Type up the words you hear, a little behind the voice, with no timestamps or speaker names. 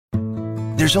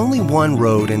There's only one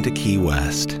road into Key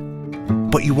West,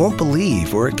 but you won't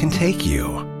believe where it can take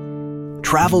you.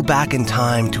 Travel back in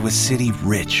time to a city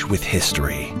rich with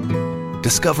history.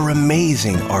 Discover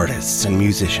amazing artists and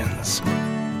musicians.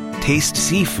 Taste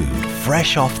seafood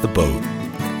fresh off the boat.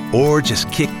 Or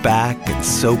just kick back and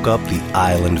soak up the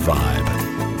island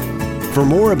vibe. For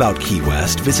more about Key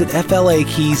West, visit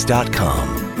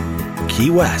flakeys.com. Key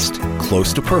West,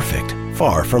 close to perfect,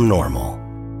 far from normal.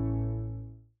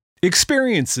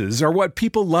 Experiences are what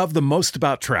people love the most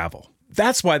about travel.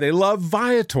 That's why they love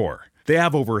Viator. They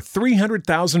have over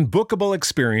 300,000 bookable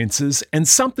experiences and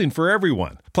something for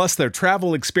everyone. Plus, their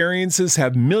travel experiences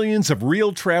have millions of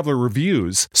real traveler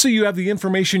reviews, so you have the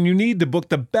information you need to book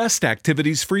the best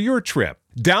activities for your trip.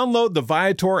 Download the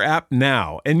Viator app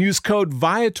now and use code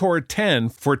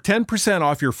Viator10 for 10%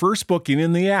 off your first booking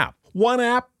in the app. One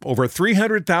app, over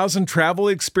 300,000 travel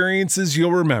experiences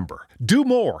you'll remember. Do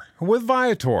more with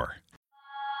Viator.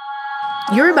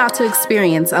 You're about to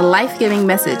experience a life-giving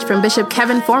message from Bishop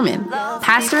Kevin Foreman,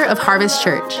 pastor of Harvest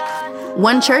Church.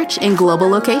 One church in global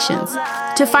locations.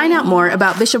 To find out more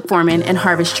about Bishop Foreman and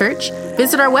Harvest Church,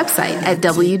 visit our website at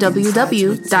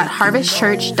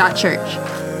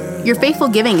www.harvestchurch.church. Your faithful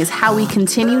giving is how we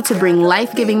continue to bring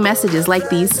life-giving messages like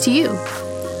these to you.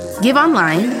 Give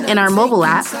online, in our mobile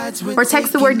app, or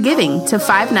text the word giving to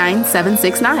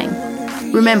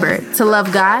 59769. Remember to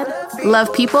love God,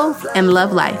 love people, and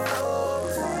love life.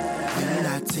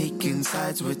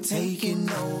 We're taking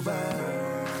over.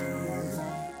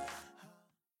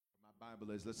 My Bible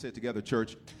is, let's say it together,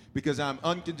 church. Because I'm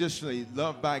unconditionally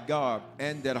loved by God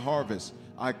and at Harvest,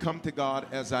 I come to God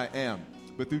as I am.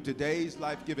 But through today's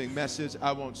life-giving message,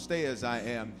 I won't stay as I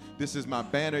am. This is my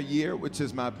banner year, which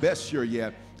is my best year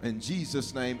yet. In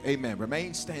Jesus' name, amen.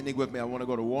 Remain standing with me. I want to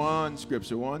go to one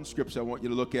scripture I want you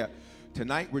to look at.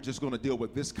 Tonight, we're just going to deal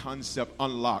with this concept,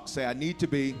 unlocked. Say, I need to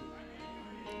be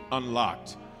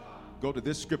unlocked. Go to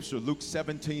this scripture, Luke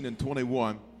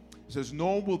 17:21. It says,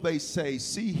 nor will they say,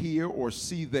 see here or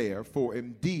see there, for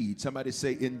indeed, somebody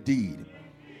say, indeed.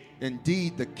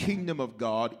 Indeed, the kingdom of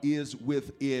God is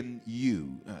within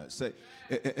you.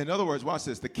 In other words, watch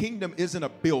this. The kingdom isn't a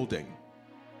building.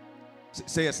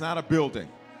 Say it's not a building.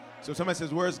 So somebody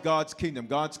says, where's God's kingdom?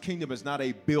 God's kingdom is not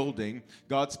a building.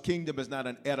 God's kingdom is not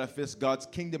an edifice. God's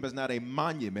kingdom is not a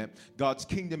monument. God's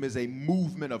kingdom is a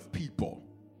movement of people.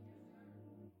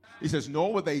 He says,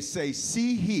 nor will they say,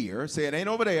 see here. Say, it ain't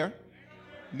over there.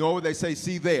 Nor will they say,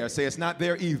 see there. Say, it's not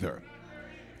there either.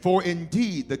 For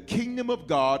indeed, the kingdom of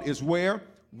God is where?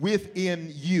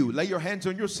 Within you. Lay your hands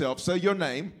on yourself. Say your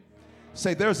name.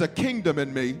 Say, there's a kingdom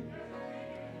in me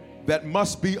that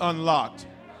must be unlocked.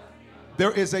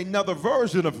 There is another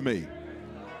version of me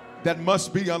that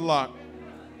must be unlocked.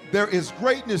 There is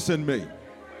greatness in me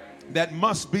that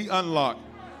must be unlocked.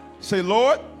 Say,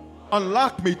 Lord,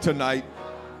 unlock me tonight.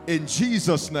 In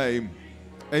Jesus' name,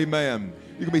 amen.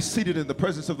 You can be seated in the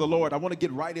presence of the Lord. I want to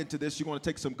get right into this. You're going to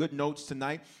take some good notes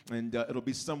tonight, and it'll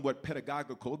be somewhat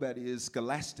pedagogical, that is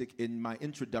scholastic in my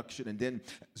introduction, and then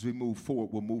as we move forward,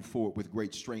 we'll move forward with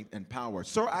great strength and power.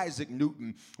 Sir Isaac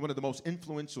Newton, one of the most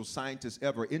influential scientists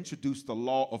ever, introduced the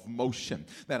law of motion,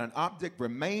 that an object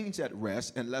remains at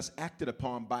rest unless acted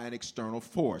upon by an external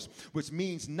force, which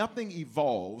means nothing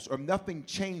evolves or nothing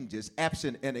changes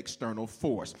absent an external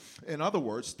force. In other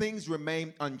words, things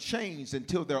remain unchanged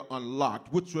until they're unlocked,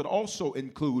 which would also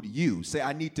include you. Say,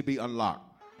 I need to be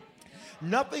unlocked.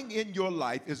 Nothing in your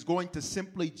life is going to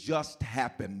simply just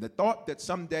happen. The thought that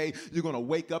someday you're going to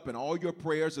wake up and all your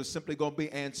prayers are simply going to be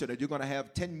answered, and you're going to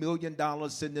have $10 million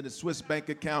sitting in a Swiss bank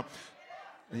account,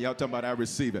 and y'all talking about I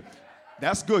receive it.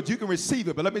 That's good. You can receive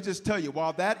it. But let me just tell you,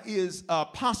 while that is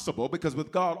possible, because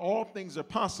with God all things are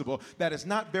possible, that is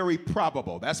not very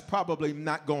probable. That's probably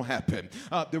not going to happen.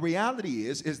 The reality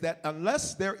is that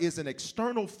unless there is an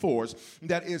external force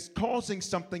that is causing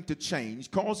something to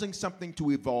change, causing something to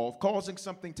evolve, causing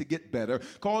something to get better,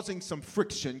 causing some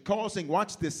friction, causing,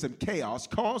 watch this, some chaos,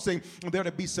 causing there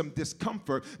to be some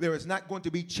discomfort, there is not going to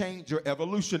be change or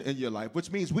evolution in your life, which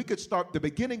means we could start the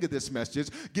beginning of this message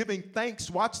giving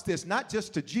thanks, watch this, not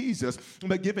just to Jesus,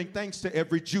 but giving thanks to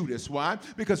every Judas. Why?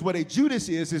 Because what a Judas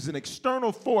is an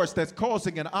external force that's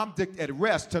causing an object at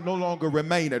rest to no longer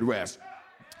remain at rest.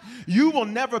 You will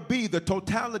never be the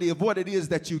totality of what it is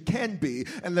that you can be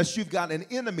unless you've got an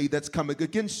enemy that's coming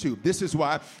against you. This is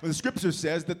why the scripture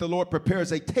says that the Lord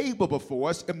prepares a table before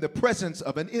us in the presence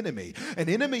of an enemy. An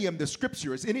enemy in the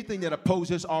scripture is anything that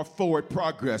opposes our forward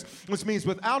progress, which means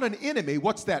without an enemy,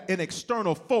 what's that? An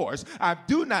external force. I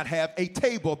do not have a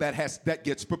table that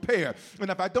gets prepared. And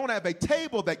if I don't have a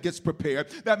table that gets prepared,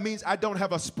 that means I don't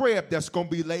have a spread that's going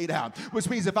to be laid out, which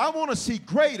means if I want to see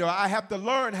greater, I have to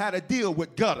learn how to deal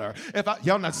with gutter.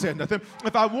 Y'all not saying nothing.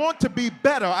 If I want to be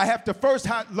better, I have to first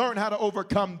learn how to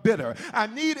overcome bitter. I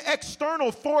need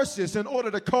external forces in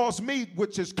order to cause me,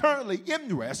 which is currently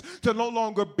in rest, to no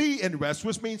longer be in rest,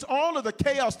 which means all of the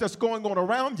chaos that's going on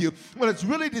around you, what it's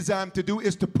really designed to do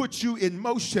is to put you in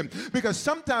motion, because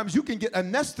sometimes you can get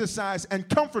anesthetized and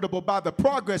comfortable by the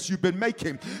progress you've been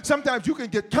making. Sometimes you can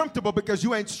get comfortable because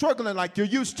you ain't struggling like you're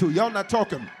used to. Y'all not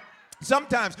talking.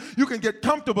 Sometimes you can get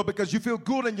comfortable because you feel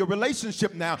good in your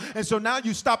relationship now. And so now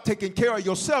you stop taking care of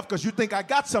yourself because you think I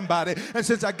got somebody. And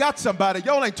since I got somebody,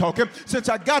 y'all ain't talking. Since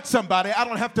I got somebody, I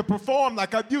don't have to perform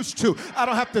like I used to. I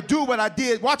don't have to do what I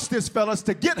did. Watch this, fellas,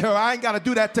 to get her. I ain't got to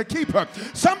do that to keep her.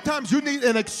 Sometimes you need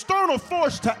an external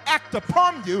force to act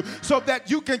upon you so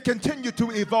that you can continue to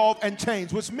evolve and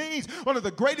change, which means one of the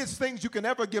greatest things you can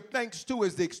ever give thanks to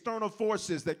is the external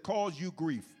forces that cause you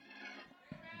grief.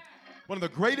 One of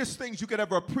the greatest things you could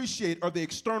ever appreciate are the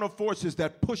external forces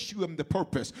that push you into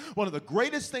purpose. One of the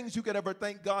greatest things you could ever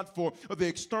thank God for are the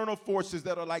external forces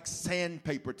that are like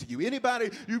sandpaper to you. Anybody,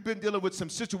 you've been dealing with some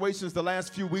situations the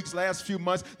last few weeks, last few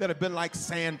months that have been like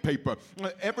sandpaper.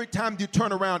 Every time you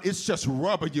turn around, it's just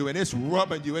rubbing you and it's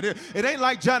rubbing you. It ain't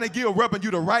like Johnny Gill rubbing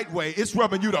you the right way. It's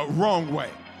rubbing you the wrong way.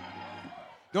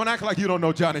 Don't act like you don't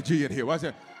know Johnny G in here. What's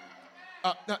that?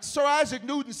 Now, Sir Isaac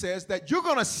Newton says that you're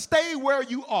going to stay where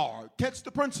you are. Catch the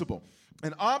principle.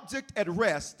 An object at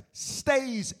rest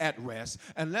stays at rest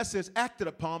unless it's acted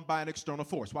upon by an external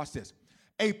force. Watch this.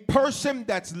 A person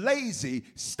that's lazy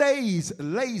stays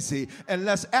lazy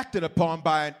unless acted upon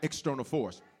by an external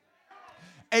force.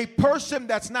 A person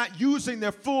that's not using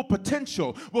their full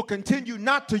potential will continue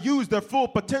not to use their full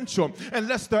potential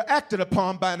unless they're acted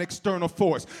upon by an external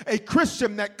force. A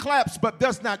Christian that claps but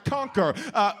does not conquer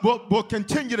will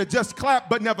continue to just clap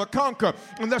but never conquer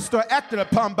unless they're acted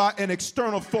upon by an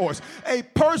external force. A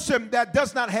person that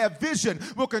does not have vision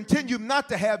will continue not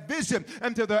to have vision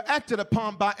until they're acted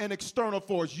upon by an external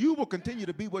force. You will continue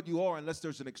to be what you are unless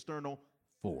there's an external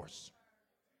force.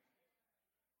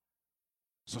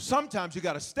 So sometimes you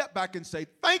got to step back and say,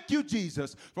 thank you,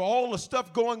 Jesus, for all the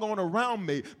stuff going on around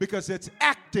me, because it's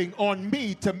acting on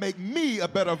me to make me a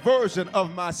better version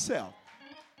of myself.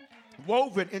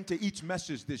 Woven into each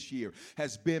message this year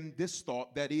has been this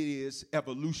thought that it is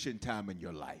evolution time in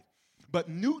your life. But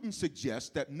Newton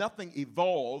suggests that nothing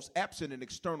evolves absent an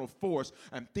external force,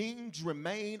 and things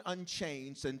remain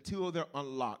unchanged until they're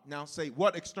unlocked. Now say,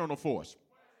 what external force?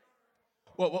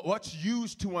 Well, what's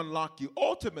used to unlock you?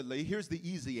 Ultimately, here's the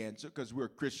easy answer, because we're a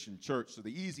Christian church, so the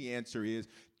easy answer is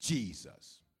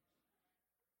Jesus.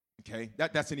 Okay,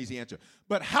 that's an easy answer.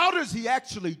 But how does he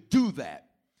actually do that?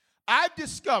 I've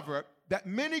discovered that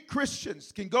many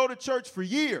Christians can go to church for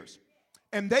years,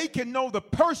 and they can know the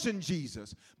person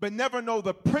Jesus, but never know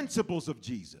the principles of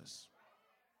Jesus.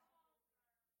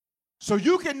 So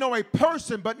you can know a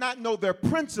person, but not know their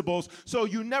principles, so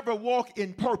you never walk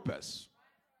in purpose.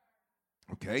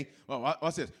 Okay, well,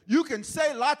 what's this? You can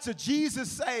say lots of Jesus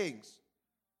sayings.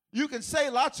 You can say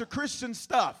lots of Christian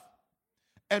stuff.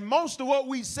 And most of what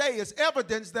we say is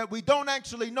evidence that we don't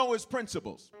actually know his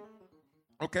principles.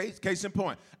 Okay, case in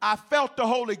point. I felt the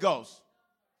Holy Ghost.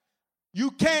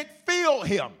 You can't feel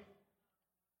him.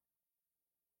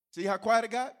 See how quiet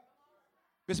it got?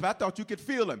 Bishop, I thought you could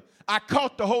feel him. I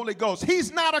caught the Holy Ghost.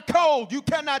 He's not a cold. You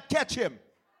cannot catch him.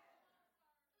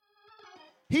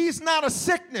 He's not a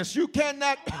sickness. You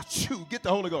cannot get the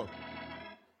Holy Ghost.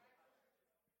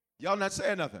 Y'all not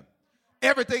saying nothing.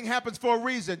 Everything happens for a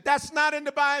reason. That's not in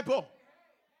the Bible.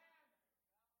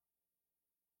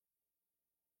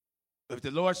 If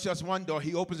the Lord shuts one door,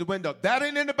 he opens a window. That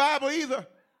ain't in the Bible either.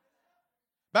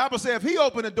 Bible says if he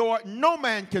opened a door, no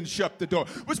man can shut the door,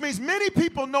 which means many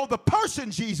people know the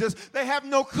person Jesus. They have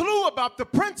no clue about the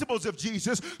principles of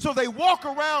Jesus, so they walk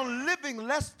around living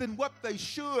less than what they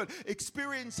should,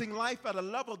 experiencing life at a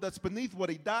level that's beneath what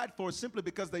he died for, simply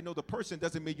because they know the person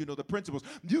doesn't mean you know the principles.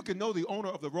 You can know the owner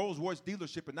of the Rolls-Royce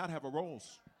dealership and not have a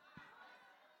Rolls.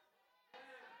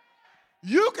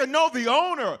 You can know the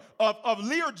owner of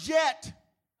Learjet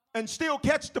and still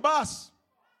catch the bus.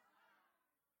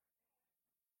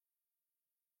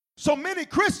 So many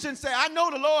Christians say, I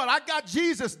know the Lord, I got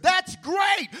Jesus. That's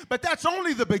great, but that's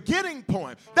only the beginning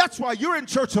point. That's why you're in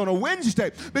church on a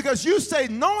Wednesday, because you say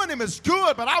knowing him is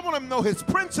good, but I want to know his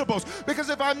principles,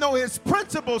 because if I know his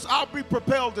principles, I'll be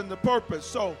propelled in the purpose.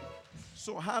 So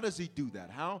how does he do that?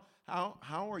 How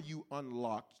are you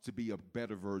unlocked to be a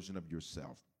better version of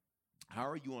yourself? How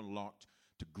are you unlocked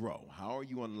to grow? How are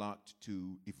you unlocked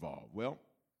to evolve? Well,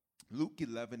 Luke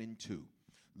 11:2.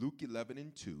 Luke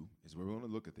 11:2 is where we're going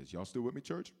to look at this. Y'all still with me,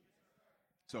 church?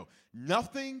 So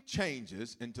nothing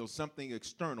changes until something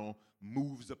external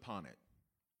moves upon it.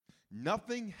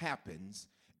 Nothing happens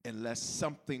unless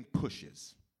something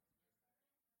pushes.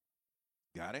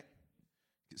 Got it?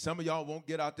 Some of y'all won't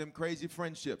get out them crazy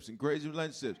friendships and crazy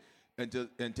relationships until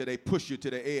they push you to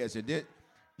the edge. And then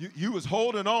you was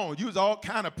holding on. You was all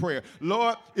kind of prayer.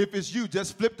 Lord, if it's you,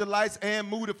 just flip the lights and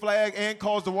move the flag and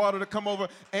cause the water to come over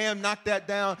and knock that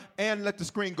down and let the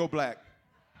screen go black.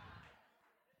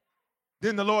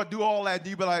 Then the Lord do all that. And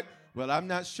you be like, well, I'm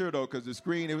not sure, though, because the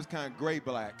screen, it was kind of gray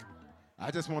black.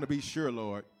 I just want to be sure,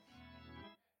 Lord.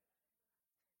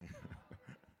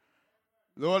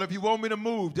 Lord, if you want me to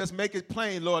move, just make it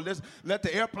plain, Lord. Let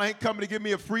the airplane company give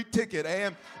me a free ticket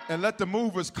and let the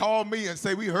movers call me and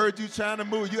say, we heard you trying to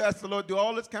move. You ask the Lord to do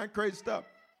all this kind of crazy stuff.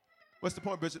 What's the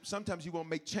point, Bishop? Sometimes you won't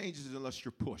make changes unless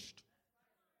you're pushed.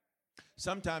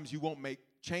 Sometimes you won't make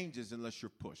changes unless you're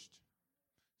pushed.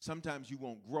 Sometimes you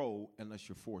won't grow unless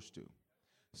you're forced to.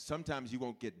 Sometimes you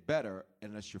won't get better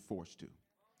unless you're forced to.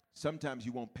 Sometimes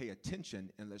you won't pay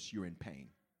attention unless you're in pain.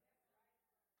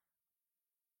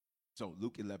 So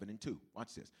Luke 11:2.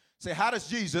 Watch this. Say, how does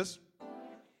Jesus,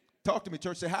 talk to me,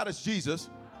 church. Say, how does Jesus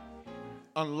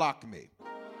unlock me?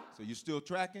 So you're still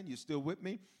tracking? You're still with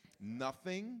me?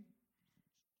 Nothing,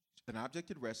 an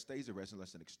object at rest stays at rest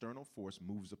unless an external force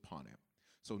moves upon it.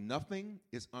 So nothing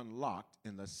is unlocked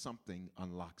unless something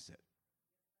unlocks it.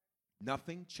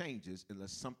 Nothing changes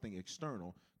unless something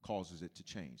external causes it to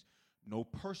change. No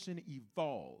person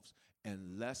evolves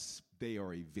unless they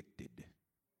are evicted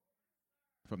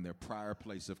from their prior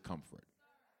place of comfort.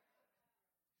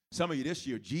 Some of you this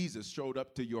year, Jesus showed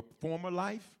up to your former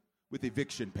life with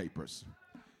eviction papers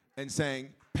and saying,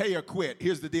 pay or quit.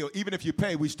 Here's the deal. Even if you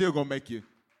pay, we still gonna make you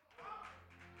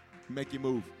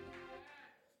move.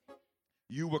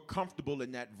 You were comfortable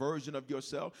in that version of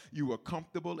yourself. You were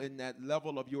comfortable in that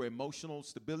level of your emotional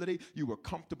stability. You were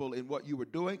comfortable in what you were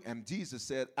doing. And Jesus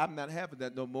said, I'm not having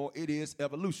that no more. It is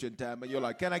evolution time. And you're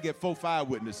like, can I get 4-5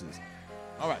 witnesses?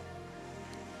 All right.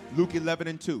 Luke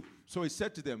 11:2. So he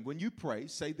said to them, when you pray,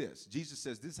 say this. Jesus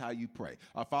says, this is how you pray.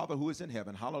 Our Father who is in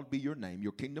heaven, hallowed be your name.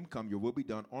 Your kingdom come, your will be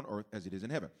done on earth as it is in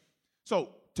heaven. So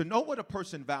to know what a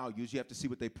person values, you have to see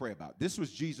what they pray about. This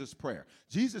was Jesus' prayer.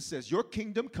 Jesus says, your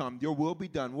kingdom come, your will be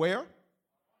done. Where?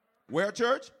 Where,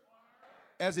 church?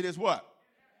 As it is what?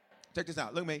 Check this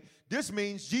out. Look at me. This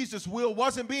means Jesus' will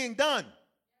wasn't being done.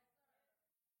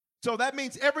 So that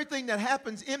means everything that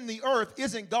happens in the earth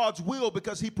isn't God's will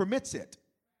because he permits it.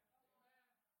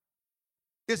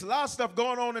 There's a lot of stuff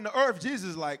going on in the earth.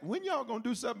 Jesus is like, when y'all going to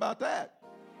do something about that?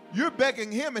 You're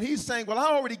begging him, and he's saying, well, I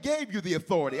already gave you the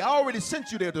authority. I already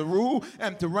sent you there to rule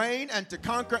and to reign and to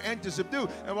conquer and to subdue.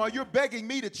 And while you're begging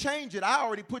me to change it, I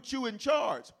already put you in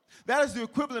charge. That is the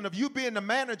equivalent of you being the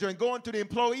manager and going to the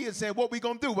employee and saying, what we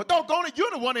going to do? Well, doggone it,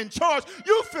 you're the one in charge.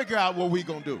 You figure out what we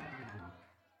going to do.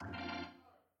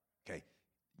 Okay.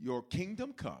 Your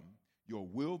kingdom come, your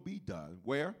will be done.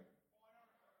 Where?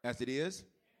 As it is.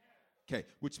 Okay,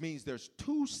 which means there's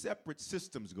two separate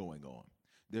systems going on.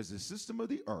 There's the system of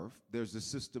the earth, there's the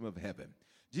system of heaven.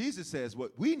 Jesus says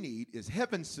what we need is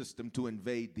heaven's system to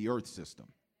invade the earth system.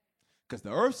 Because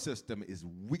the earth system is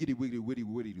wiggity, wiggity, witty,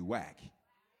 witty, whack.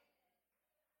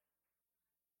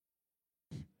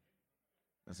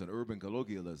 That's an urban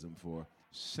colloquialism for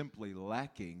simply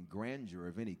lacking grandeur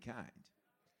of any kind.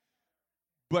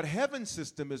 But heaven's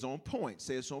system is on point.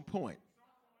 Say it's on point.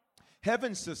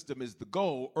 Heaven's system is the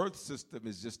goal. Earth's system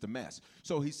is just a mess.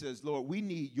 So he says, Lord, we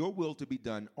need your will to be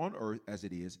done on earth as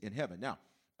it is in heaven. Now,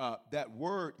 that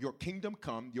word, your kingdom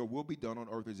come, your will be done on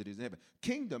earth as it is in heaven.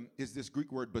 Kingdom is this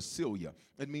Greek word basilia.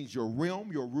 It means your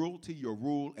realm, your royalty, your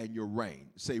rule, and your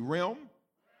reign. Say realm.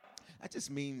 That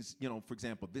just means, for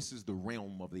example, this is the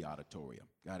realm of the auditorium.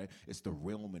 Got it? It's the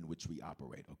realm in which we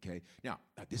operate, okay? Now,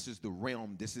 this is the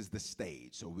realm. This is the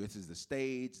stage. So this is the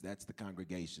stage. That's the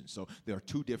congregation. So there are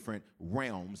two different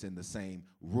realms in the same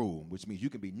room, which means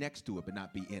you can be next to it but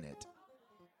not be in it.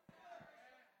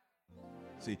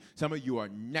 See, some of you are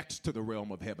next to the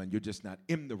realm of heaven. You're just not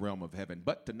in the realm of heaven.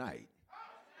 But tonight,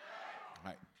 all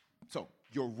right, so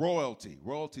your royalty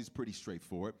is pretty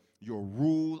straightforward. your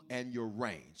rule, and your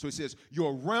reign. So he says,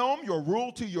 your realm, your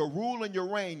royalty, your rule, and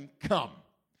your reign come.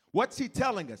 What's he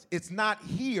telling us? It's not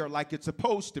here like it's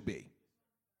supposed to be.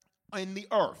 In the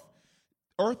earth.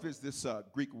 Earth is this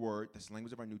Greek word, that's the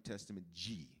language of our New Testament,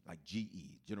 G, like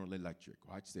GE, General Electric.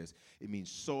 Watch this. It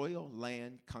means soil,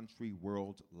 land, country,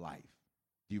 world, life.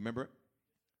 Do you remember it?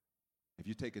 If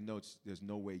you're taking notes, there's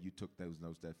no way you took those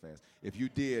notes that fast. If you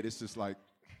did, it's just like,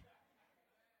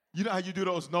 you know how you do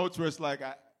those notes where it's like,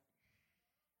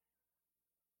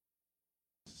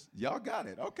 y'all got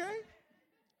it, okay.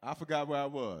 I forgot where I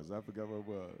was.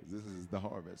 This is the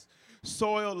harvest.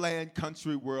 Soil, land,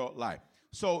 country, world, life.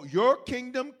 So your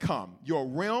kingdom come, your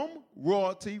realm,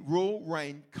 royalty, rule,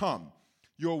 reign come.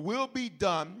 Your will be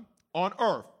done on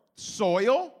earth.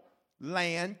 Soil,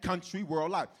 land, country,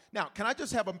 world, life. Now, can I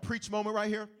just have a preach moment right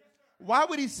here? Why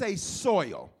would he say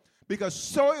soil? Because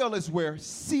soil is where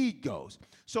seed goes.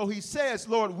 So he says,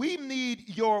 Lord, we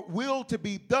need your will to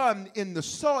be done in the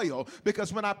soil,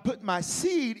 because when I put my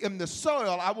seed in the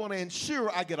soil, I want to ensure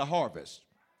I get a harvest.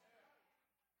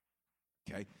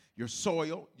 Okay? Your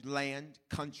soil, land,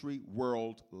 country,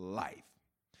 world, life.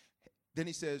 Then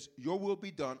he says, your will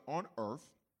be done on earth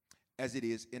as it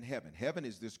is in heaven. Heaven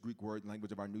is this Greek word,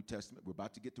 language of our New Testament. We're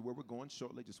about to get to where we're going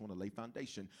shortly. Just want to lay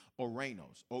foundation.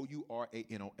 Ouranos,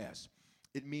 O-U-R-A-N-O-S.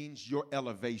 It means your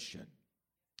elevation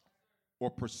or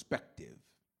perspective,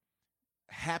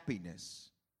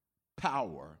 happiness,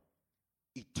 power,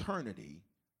 eternity,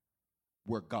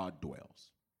 where God dwells.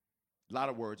 A lot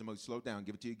of words. I'm going to slow down,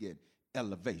 give it to you again.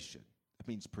 Elevation. That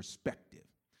means perspective,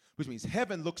 which means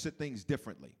heaven looks at things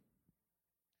differently.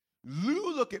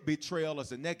 You look at betrayal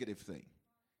as a negative thing.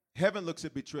 Heaven looks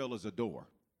at betrayal as a door.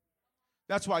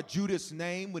 That's why Judas'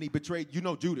 name, when he betrayed, you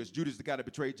know Judas the guy that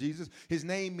betrayed Jesus, his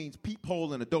name means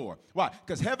peephole in a door. Why?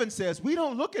 Because heaven says we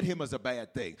don't look at him as a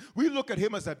bad thing. We look at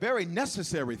him as a very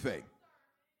necessary thing.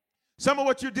 Some of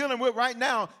what you're dealing with right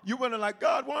now, you're wondering like,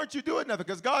 God, why aren't you doing nothing?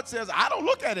 Because God says, I don't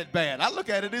look at it bad. I look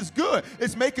at it as good.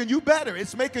 It's making you better.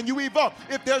 It's making you evolve.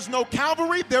 If there's no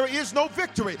Calvary, there is no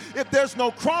victory. If there's no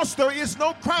cross, there is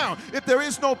no crown. If there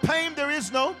is no pain, there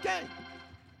is no gain.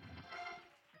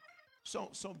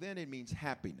 So then it means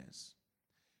happiness.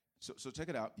 So check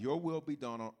it out. Your will be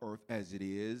done on earth as it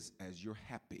is, as you're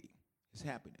happy. It's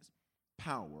happiness.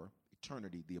 Power,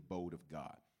 eternity, the abode of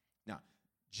God. Now,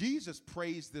 Jesus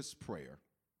prays this prayer,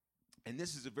 and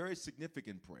this is a very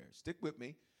significant prayer. Stick with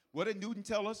me. What did Newton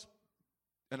tell us?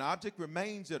 An object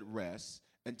remains at rest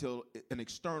until an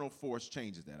external force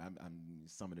changes that. I'm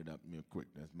summing it up real quick.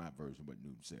 That's my version of what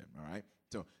Newton said, all right?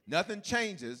 So nothing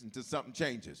changes until something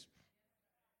changes.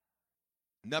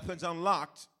 Nothing's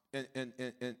unlocked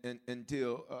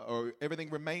until, or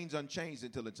everything remains unchanged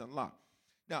until it's unlocked.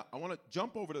 Now, I want to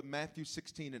jump over to Matthew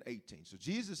 16 and 18. So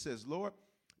Jesus says, Lord,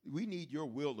 we need your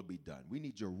will to be done. We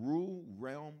need your rule,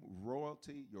 realm,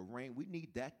 royalty, your reign. We need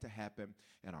that to happen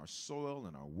in our soil,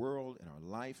 in our world, in our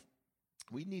life.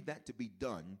 We need that to be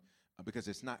done because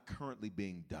it's not currently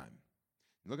being done.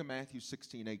 Look at Matthew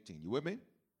 16, 18. You with me?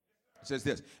 It says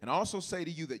this, and I also say to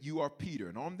you that you are Peter,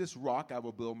 and on this rock I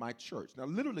will build my church. Now,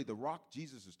 literally, the rock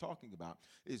Jesus is talking about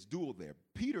is dual there.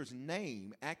 Peter's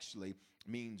name actually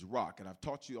means rock, and I've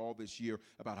taught you all this year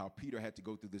about how Peter had to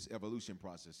go through this evolution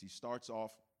process. He starts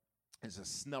off as a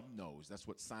snub nose. That's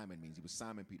what Simon means. He was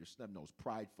Simon Peter, snub nose,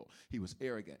 prideful. He was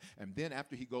arrogant. And then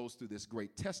after he goes through this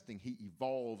great testing, he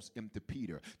evolves into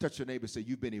Peter. Touch your neighbor and say,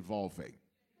 you've been evolving.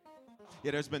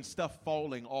 Yeah, there's been stuff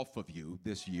falling off of you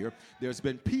this year. There's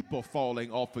been people falling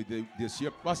off of you this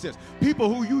year. Watch this.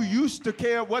 People who you used to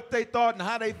care what they thought and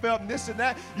how they felt and this and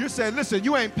that. You're saying, listen,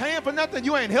 you ain't paying for nothing.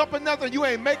 You ain't helping nothing. You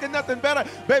ain't making nothing better.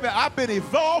 Baby, I've been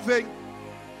evolving.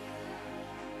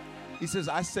 He says,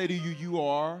 I say to you, you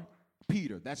are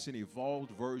Peter. That's an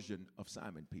evolved version of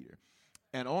Simon Peter.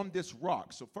 And on this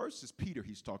rock, so first is Peter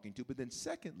he's talking to, but then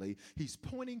secondly, he's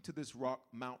pointing to this rock,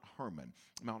 Mount Hermon.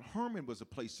 Mount Hermon was a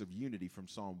place of unity from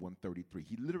Psalm 133.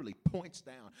 He literally points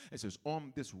down and says,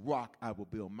 on this rock I will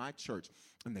build my church,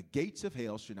 and the gates of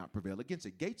hell should not prevail against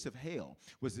it. Gates of hell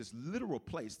was this literal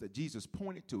place that Jesus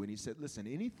pointed to, and he said, listen,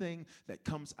 anything that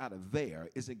comes out of there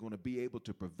isn't going to be able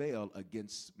to prevail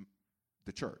against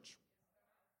the church.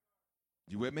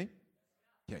 You with me?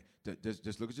 Okay,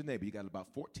 just look at your neighbor. You got about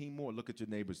 14 more. Look at your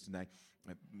neighbors tonight.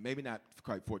 Maybe not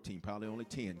quite 14, probably only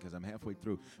 10 because I'm halfway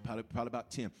through. Probably about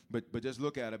 10. But just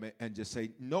look at them and just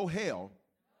say, no hell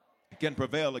can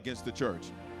prevail against the church.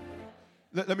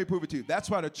 Let me prove it to you. That's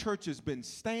why the church has been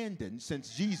standing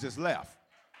since Jesus left.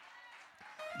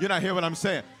 You're not hearing what I'm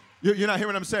saying. You're not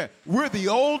hearing what I'm saying? We're the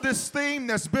oldest thing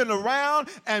that's been around,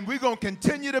 and we're going to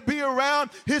continue to be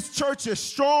around. His church is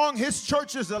strong. His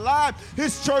church is alive.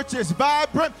 His church is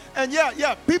vibrant. And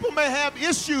yeah, people may have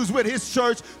issues with his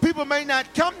church. People may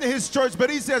not come to his church, but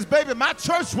he says, baby, my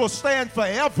church will stand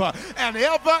forever and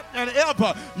ever and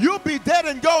ever. You'll be dead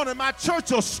and gone, and my church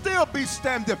will still be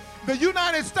standing. The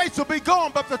United States will be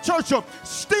gone, but the church will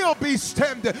still be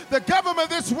standing. The government of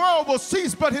this world will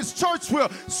cease, but his church will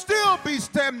still be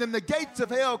standing. The gates of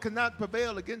hell cannot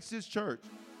prevail against his church.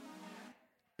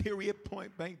 Period,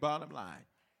 point blank, bottom line.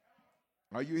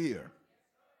 Are you here?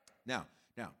 Now,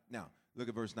 look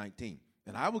at verse 19.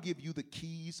 And I will give you the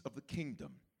keys of the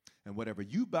kingdom. And whatever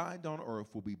you bind on earth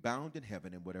will be bound in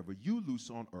heaven, and whatever you loose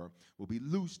on earth will be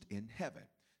loosed in heaven.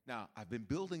 Now, I've been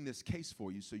building this case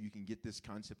for you so you can get this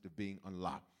concept of being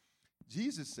unlocked.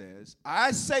 Jesus says,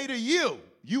 I say to you,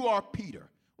 you are Peter.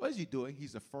 What is he doing?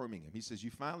 He's affirming him. He says, you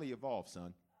finally evolved,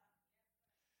 son.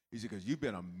 He said, because you've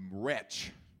been a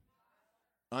wretch,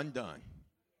 undone.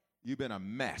 You've been a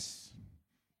mess.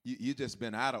 You've just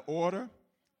been out of order,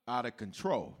 out of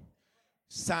control.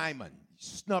 Simon,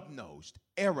 snub-nosed,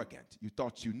 arrogant. You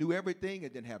thought you knew everything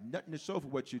and didn't have nothing to show for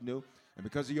what you knew. And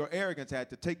because of your arrogance, I had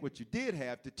to take what you did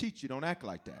have to teach you. Don't act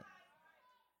like that.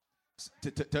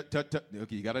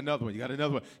 Okay, you got another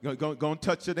one. Go and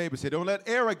touch your neighbor. Say, don't let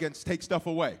arrogance take stuff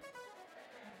away.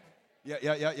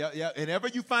 Yeah. And ever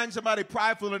you find somebody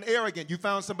prideful and arrogant, you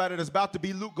found somebody that's about to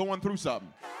be going through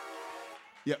something.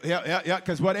 Yeah.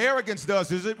 Because what arrogance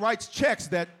does is it writes checks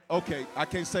that, okay, I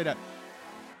can't say that.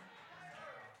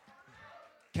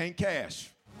 Can't cash.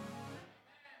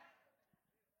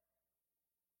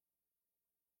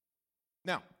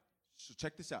 Now, so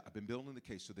check this out. I've been building the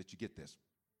case so that you get this.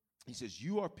 He says,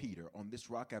 you are Peter. On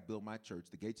this rock I build my church.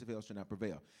 The gates of hell shall not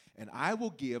prevail. And I will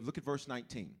give, look at verse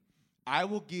 19. I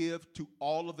will give to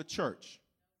all of the church.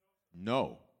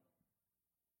 No.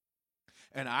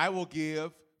 And I will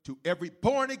give to every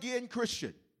born-again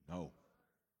Christian. No.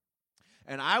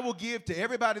 And I will give to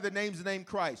everybody that names the name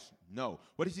Christ. No.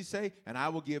 What does he say? And I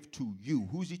will give to you.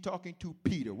 Who's he talking to?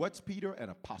 Peter. What's Peter? An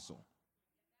apostle.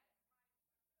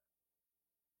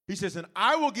 He says, and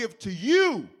I will give to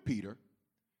you, Peter,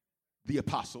 the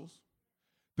apostles,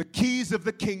 the keys of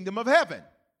the kingdom of heaven.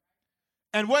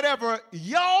 And whatever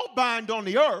y'all bind on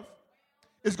the earth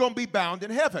is going to be bound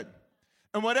in heaven.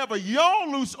 And whatever y'all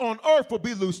loose on earth will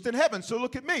be loosed in heaven. So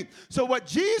look at me. So what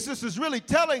Jesus is really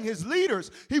telling his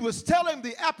leaders, he was telling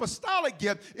the apostolic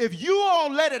gift, if you all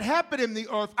let it happen in the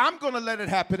earth, I'm going to let it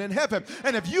happen in heaven.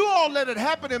 And if you all let it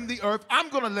happen in the earth, I'm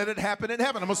going to let it happen in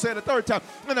heaven. I'm going to say it a third time.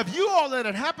 And if you all let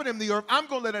it happen in the earth, I'm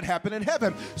going to let it happen in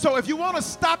heaven. So if you want to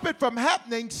stop it from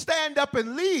happening, stand up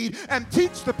and lead and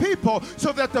teach the people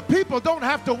so that the people don't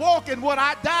have to walk in what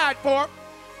I died for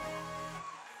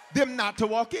them not to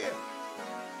walk in.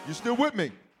 You still with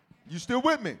me? You still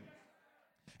with me?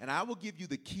 And I will give you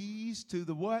the keys to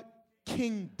the what?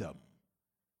 Kingdom.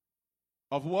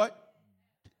 Of what?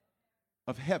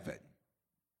 Of heaven.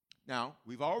 Now,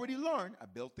 we've already learned. I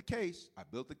built the case. I'm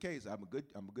a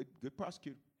good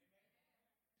prosecutor.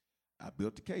 I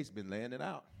built the case, been laying it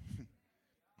out.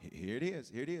 Here it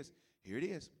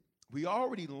is. We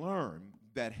already learned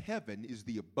that heaven is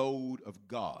the abode of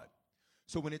God.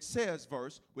 So when it says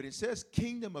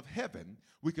kingdom of heaven,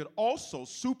 we could also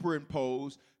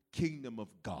superimpose kingdom of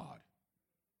God.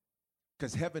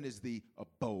 Because heaven is the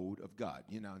abode of God.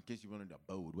 You know, in case you wanted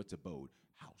abode, what's abode?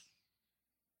 House.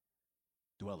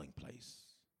 Dwelling place.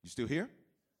 You still here?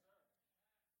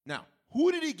 Now,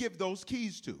 who did he give those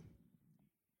keys to?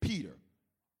 Peter.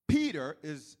 Peter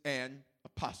is an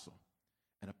apostle.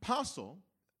 An apostle,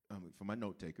 for my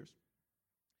note takers,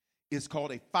 is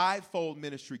called a fivefold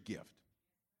ministry gift.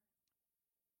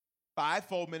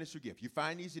 Fivefold ministry gift. You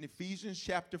find these in Ephesians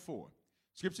chapter 4.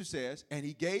 Scripture says, and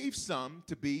he gave some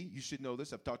to be, you should know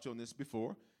this, I've taught you on this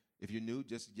before. If you're new,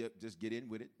 just get in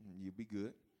with it and you'll be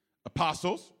good.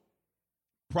 Apostles,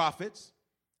 prophets,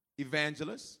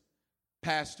 evangelists,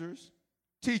 pastors,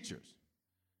 teachers.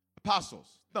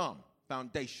 Apostles, thumb,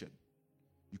 foundation.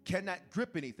 You cannot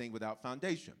grip anything without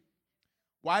foundation.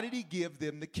 Why did he give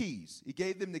them the keys? He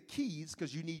gave them the keys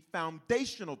because you need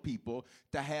foundational people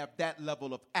to have that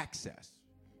level of access.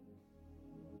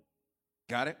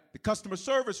 Got it? The customer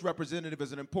service representative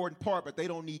is an important part, but they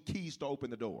don't need keys to open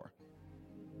the door.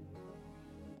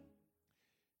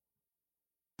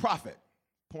 Prophet,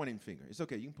 pointing finger. It's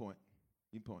okay, you can point.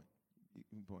 You can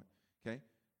point. Okay?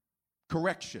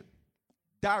 Correction,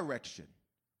 direction.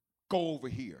 Go over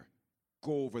here.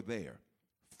 Go over there.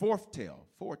 Foretell.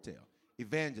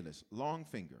 Evangelist, long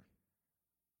finger,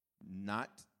 not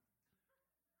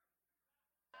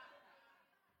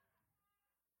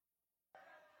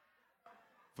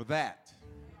for that.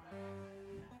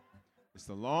 It's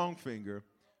the long finger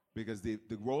because the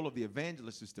role of the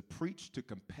evangelist is to preach, to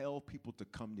compel people to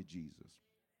come to Jesus.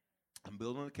 I'm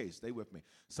building a case. Stay with me.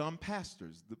 Some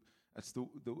pastors, that's the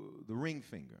ring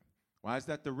finger. Why is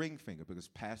that the ring finger? Because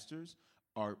pastors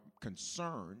are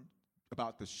concerned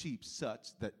about the sheep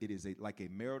such that it is like a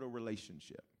marital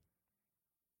relationship.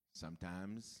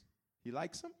 Sometimes he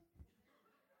likes them.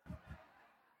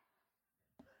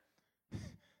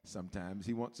 Sometimes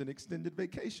he wants an extended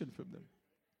vacation from them.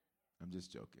 I'm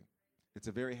just joking. It's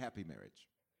a very happy marriage.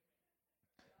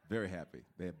 Very happy.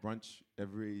 They have brunch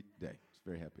every day. It's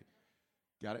very happy.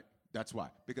 Got it? That's why.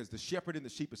 Because the shepherd and the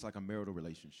sheep is like a marital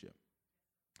relationship.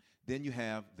 Then you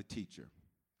have the teacher.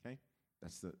 Okay?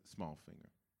 That's the small finger.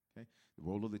 Okay? The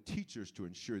role of the teacher is to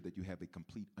ensure that you have a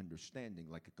complete understanding,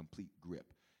 like a complete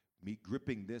grip. Me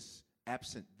gripping this,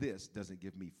 absent this, doesn't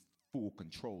give me full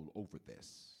control over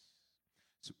this.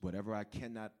 So whatever I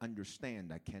cannot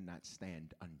understand, I cannot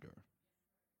stand under.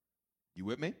 You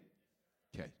with me?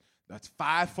 Okay. That's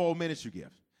 5 full minutes you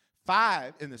give.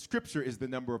 5 in the scripture is the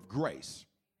number of grace.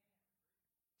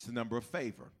 It's the number of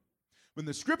favor. When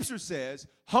the scripture says,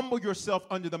 humble yourself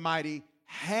under the mighty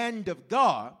hand of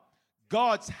God,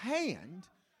 God's hand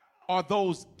are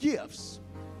those gifts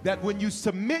that when you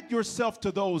submit yourself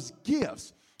to those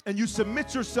gifts, and you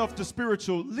submit yourself to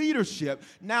spiritual leadership,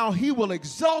 now he will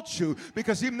exalt you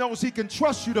because he knows he can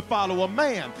trust you to follow a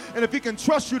man. And if he can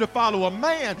trust you to follow a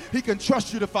man, he can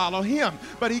trust you to follow him.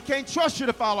 But he can't trust you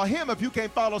to follow him if you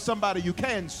can't follow somebody you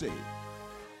can see.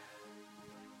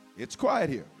 It's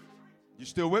quiet here. You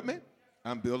still with me?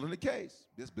 I'm building the case.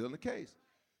 Just building the case.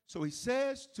 So he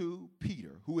says to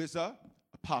Peter, who is an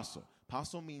apostle.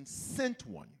 Apostle means sent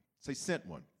one. Say sent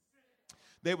one.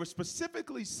 They were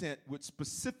specifically sent with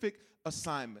specific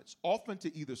assignments, often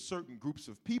to either certain groups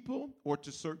of people or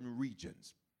to certain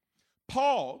regions.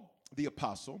 Paul, the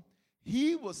apostle,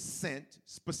 he was sent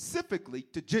specifically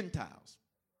to Gentiles,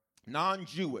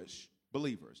 non-Jewish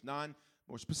believers,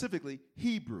 more specifically,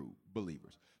 Hebrew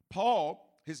believers. Paul,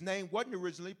 his name wasn't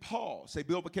originally Paul. Say,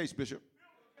 build a case, Bishop.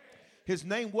 His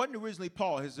name wasn't originally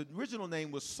Paul. His original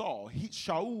name was Saul,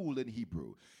 Shaul in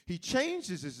Hebrew. He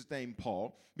changes his name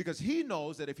Paul because he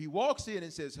knows that if he walks in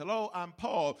and says, hello, I'm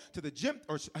Paul to the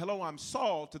or hello, I'm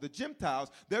Saul to the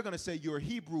Gentiles, they're going to say, you're a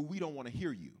Hebrew, we don't want to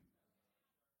hear you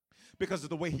because of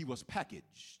the way he was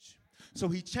packaged. So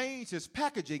he changed his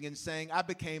packaging and saying, I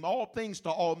became all things to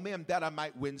all men that I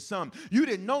might win some. You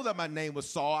didn't know that my name was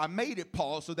Saul. I made it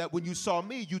Paul so that when you saw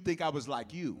me, you think I was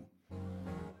like you.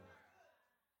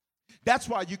 That's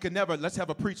why you can never, let's have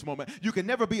a preach moment. You can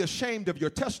never be ashamed of your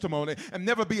testimony and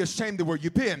never be ashamed of where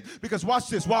you've been. Because watch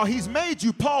this, while he's made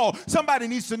you Paul, somebody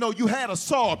needs to know you had a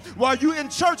Saul. While you're in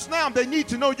church now, they need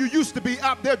to know you used to be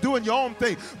out there doing your own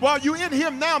thing. While you're in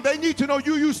him now, they need to know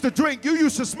you used to drink, you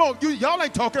used to smoke, y'all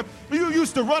ain't talking, you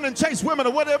used to run and chase women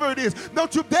or whatever it is.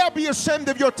 Don't you dare be ashamed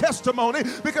of your testimony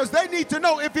because they need to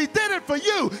know if he did it for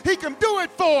you, he can do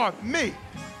it for me.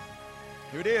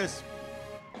 Here it is.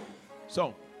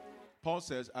 So, Paul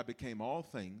says, I became all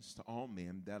things to all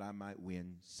men that I might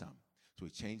win some. So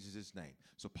he changes his name.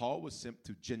 So Paul was sent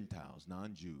to Gentiles,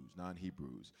 non-Jews,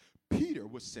 non-Hebrews. Peter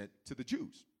was sent to the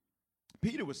Jews.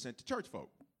 Peter was sent to church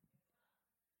folk.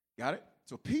 Got it?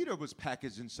 So Peter was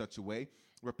packaged in such a way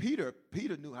where Peter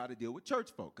knew how to deal with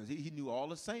church folk because he knew all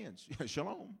the sayings.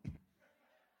 Shalom.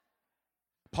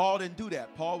 Paul didn't do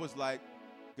that. Paul was like,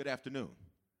 good afternoon.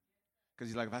 Because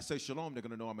he's like, if I say shalom, they're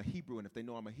going to know I'm a Hebrew. And if they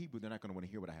know I'm a Hebrew, they're not going to want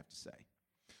to hear what I have to say.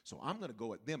 So I'm going to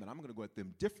go at them, and I'm going to go at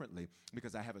them differently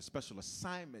because I have a special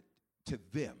assignment to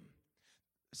them.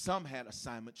 Some had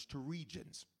assignments to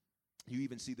regions. You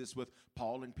even see this with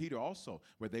Paul and Peter also,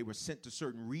 where they were sent to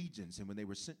certain regions. And when they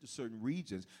were sent to certain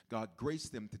regions, God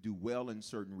graced them to do well in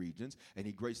certain regions. And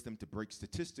he graced them to break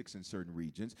statistics in certain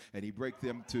regions. And he break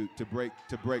them to break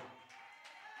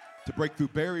through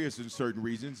barriers in certain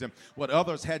regions, and what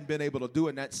others hadn't been able to do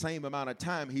in that same amount of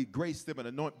time, he graced them and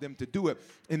anointed them to do it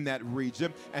in that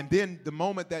region. And then the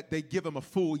moment that they give him a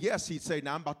full yes, he'd say,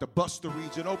 now I'm about to bust the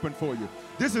region open for you.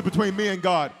 This is between me and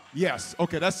God. Yes.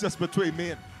 Okay, that's just between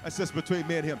me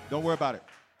and him. Don't worry about it.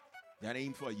 That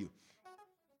ain't for you.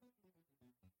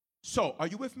 So, are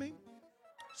you with me?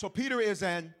 So Peter is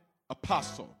an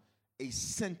apostle, a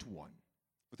sent one,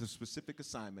 with a specific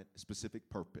assignment, a specific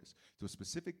purpose, to a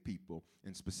specific people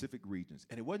in specific regions.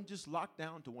 And it wasn't just locked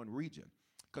down to one region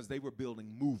because they were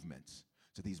building movements.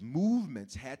 So these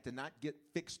movements had to not get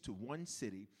fixed to one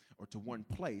city or to one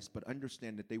place, but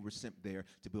understand that they were sent there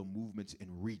to build movements in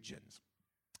regions.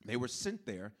 They were sent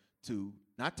there to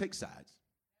not take sides.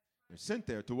 They're sent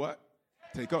there to what?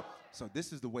 Take up. So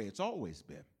this is the way it's always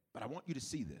been. But I want you to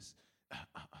see this.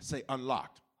 Say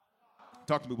unlocked.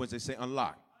 Talk to me Wednesday. Say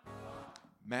unlocked.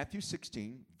 Matthew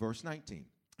 16, verse 19.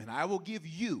 And I will give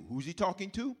you, who's he talking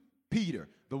to? Peter.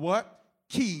 The what?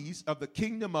 Keys of the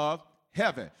kingdom of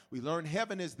heaven. We learned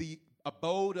heaven is the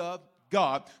abode of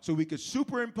God, so we could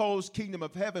superimpose kingdom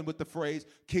of heaven with the phrase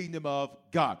kingdom of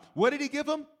God. What did he give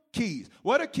them? Keys.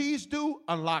 What do keys do?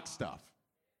 Unlock stuff.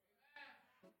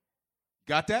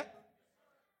 Got that?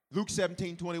 Luke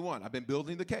 17:21. I've been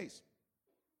building the case.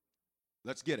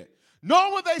 Let's get it.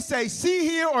 Nor will they say, see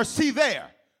here or see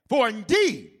there, for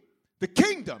indeed the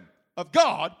kingdom of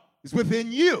God is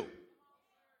within you.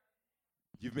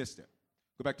 You've missed it.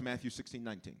 Go back to Matthew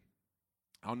 16:19.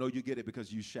 I'll know you get it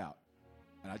because you shout.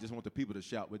 And I just want the people to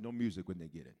shout with no music when they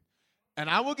get it. And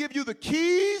I will give you the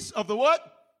keys of the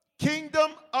what?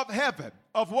 Kingdom of heaven.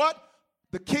 Of what?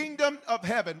 The kingdom of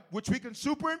heaven, which we can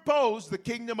superimpose the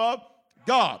kingdom of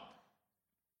God.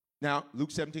 Now, Luke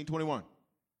 17:21.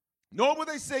 Nor will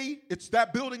they say, it's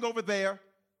that building over there,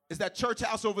 it's that church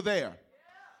house over there.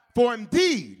 For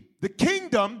indeed, the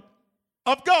kingdom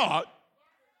of God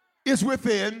is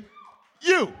within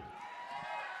you.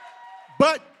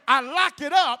 But I lock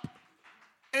it up,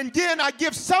 and then I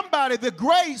give somebody the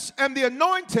grace and the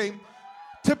anointing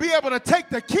to be able to take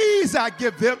the keys I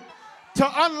give them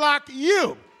to unlock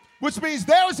you. Which means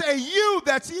there's a you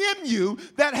that's in you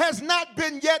that has not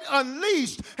been yet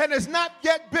unleashed and has not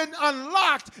yet been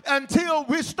unlocked until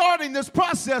we're starting this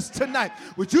process tonight.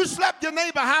 Would you slap your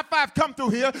neighbor high five, come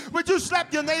through here? Would you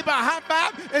slap your neighbor high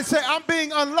five and say, I'm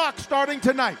being unlocked starting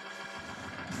tonight?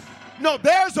 No,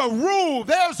 there's a rule,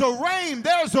 there's a reign,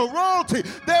 there's a royalty,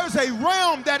 there's a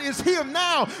realm that is here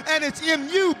now and it's in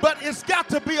you, but it's got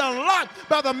to be unlocked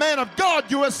by the man of God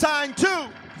you're assigned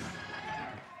to.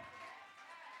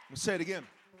 Let's say it again.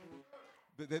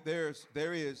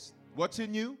 There is what's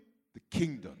in you? The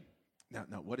kingdom. Now,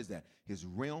 what is that? His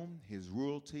realm, his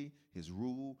royalty, his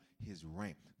rule, his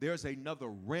reign. There's another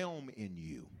realm in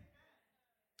you.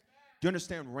 Do you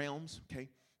understand realms? Okay.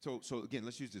 So again,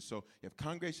 let's use this. So you have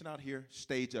congregation out here,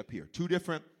 stage up here. Two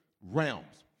different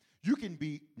realms. You can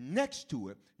be next to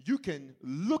it. You can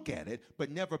look at it,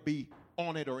 but never be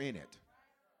on it or in it.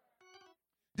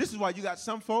 This is why you got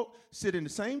some folk sit in the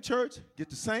same church, get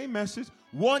the same message.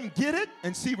 One get it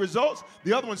and see results.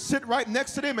 The other one sit right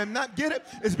next to them and not get it.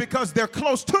 It's because they're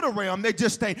close to the realm. They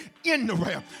just ain't in the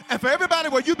realm. And for everybody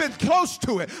where you've been close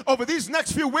to it, over these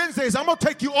next few Wednesdays, I'm going to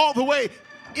take you all the way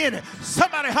in it.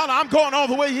 Somebody holler, I'm going all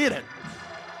the way in it.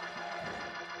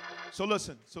 So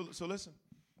listen.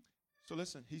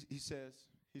 He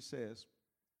says,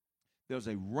 there's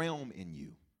a realm in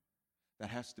you that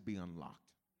has to be unlocked.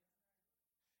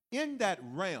 In that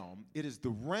realm, it is the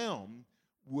realm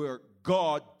where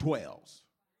God dwells.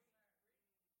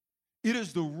 It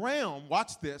is the realm,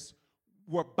 watch this,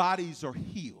 where bodies are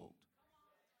healed.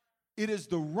 It is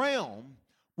the realm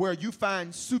where you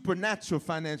find supernatural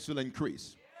financial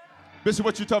increase. This is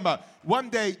what you're talking about. One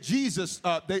day,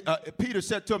 Peter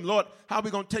said to him, Lord, how are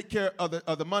we going to take care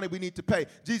of the money we need to pay?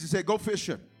 Jesus said, go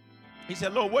fishing. He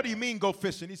said, Lord, what do you mean go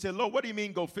fishing? He said, Lord, what do you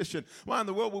mean go fishing? Why in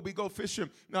the world will we go fishing?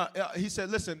 He said,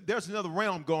 listen, there's another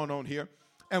realm going on here.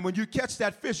 And when you catch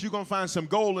that fish, you're going to find some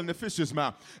gold in the fish's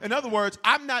mouth. In other words,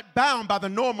 I'm not bound by the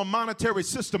normal monetary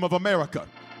system of America.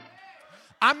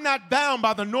 I'm not bound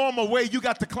by the normal way you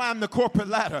got to climb the corporate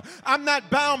ladder. I'm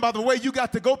not bound by the way you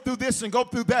got to go through this and go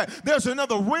through that. There's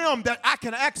another realm that I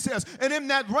can access. And in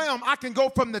that realm, I can go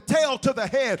from the tail to the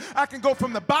head. I can go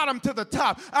from the bottom to the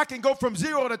top. I can go from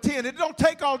 0 to 10. It don't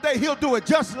take all day. He'll do it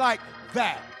just like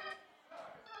that.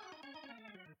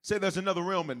 Say, there's another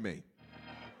realm in me.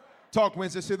 Talk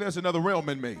Wednesday. Say, there's another realm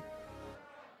in me.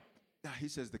 Now, he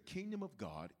says, the kingdom of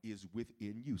God is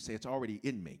within you. Say, it's already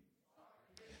in me.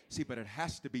 See, but it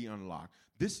has to be unlocked.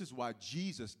 This is why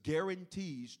Jesus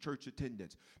guarantees church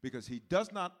attendance, because he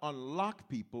does not unlock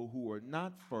people who are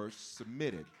not first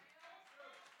submitted.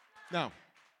 Now,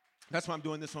 that's why I'm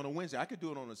doing this on a Wednesday. I could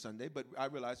do it on a Sunday, but I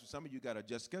realize for some of you got to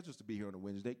adjust schedules to be here on a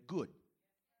Wednesday. Good.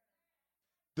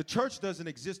 The church doesn't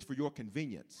exist for your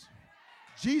convenience.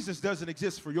 Jesus doesn't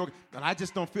exist for your, and I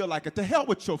just don't feel like it. To hell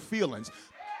with your feelings.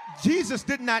 Jesus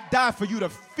did not die for you to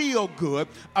feel good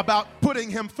about putting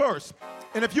him first.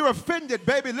 And if you're offended,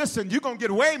 baby, listen, you're going to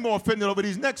get way more offended over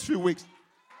these next few weeks.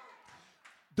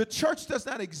 The church does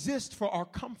not exist for our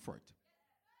comfort.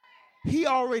 He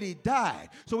already died.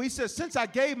 So he says, since I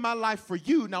gave my life for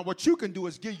you, now what you can do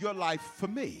is give your life for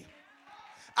me.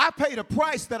 I paid a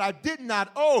price that I did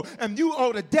not owe, and you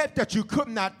owed a debt that you could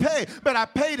not pay, but I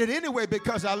paid it anyway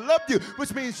because I loved you,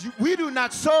 which means we do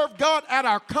not serve God at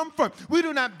our comfort. We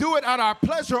do not do it at our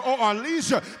pleasure or our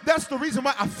leisure. That's the reason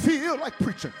why I feel like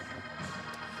preaching.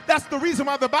 That's the reason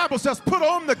why the Bible says, put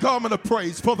on the garment of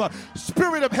praise for the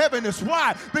spirit of heaviness.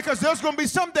 Why? Because there's going to be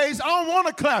some days I don't want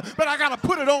to clap, but I got to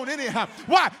put it on anyhow.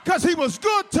 Why? Because he was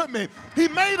good to me. He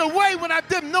made a way when I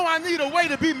didn't know I need a way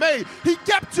to be made. He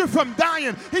kept you from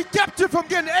dying. He kept you from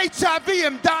getting HIV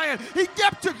and dying. He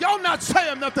kept you, y'all not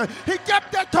saying nothing. He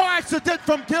kept that car accident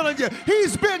from killing you.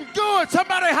 He's been good.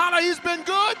 Somebody holler, he's been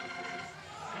good.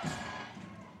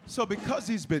 So because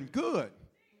he's been good,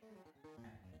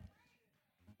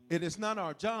 it is not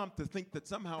our job to think that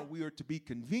somehow we are to be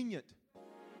convenient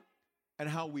and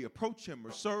how we approach him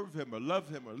or serve him or love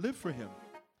him or live for him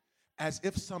as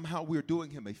if somehow we're doing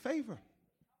him a favor.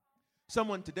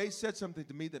 Someone today said something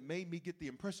to me that made me get the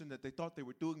impression that they thought they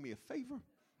were doing me a favor.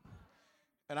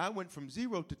 And I went from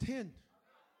 0 to 10.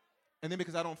 And then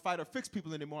because I don't fight or fix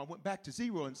people anymore, I went back to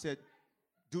 0 and said,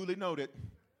 duly noted.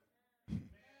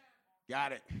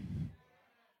 Got it.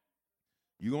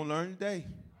 You're going to learn today.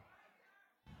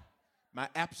 My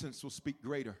absence will speak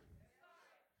greater.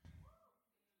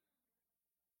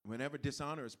 Whenever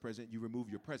dishonor is present, you remove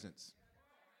your presence.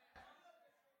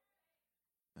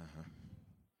 And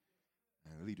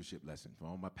a leadership lesson for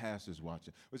all my pastors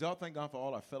watching. We all thank God for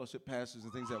all our fellowship pastors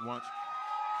and things that watch.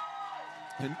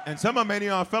 And some of them ain't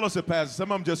even our fellowship pastors.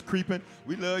 Some of them just creeping.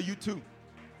 We love you too.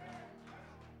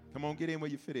 Come on, get in where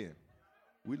you fit in.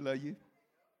 We love you.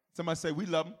 Somebody say, we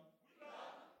love them.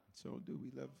 So do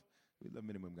we love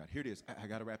men and women God. Here it is. I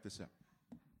got to wrap this up.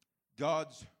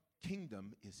 God's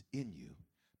kingdom is in you,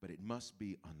 but it must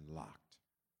be unlocked.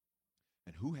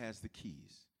 And who has the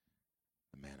keys?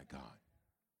 The man of God.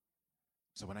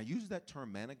 So when I use that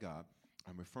term man of God,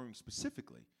 I'm referring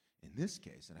specifically, in this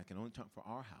case, and I can only talk for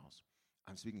our house,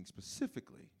 I'm speaking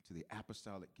specifically to the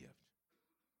apostolic gift.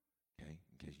 Okay?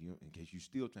 In case you're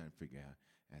still trying to figure out,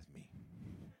 that's me.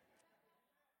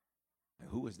 And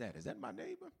who is that? Is that my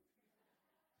neighbor?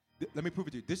 Let me prove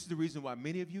it to you. This is the reason why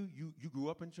many of you grew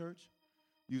up in church.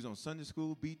 You was on Sunday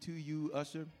school, B2U,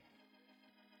 usher.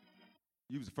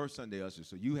 You was the first Sunday usher,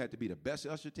 so you had to be the best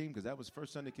usher team because that was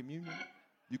first Sunday communion.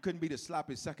 You couldn't be the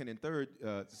sloppy second and third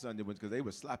Sunday ones because they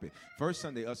were sloppy. First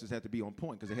Sunday ushers had to be on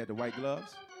point because they had the white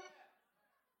gloves.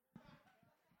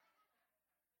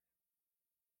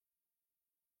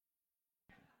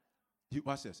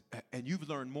 Watch this. And you've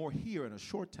learned more here in a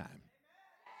short time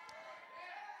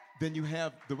than you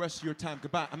have the rest of your time.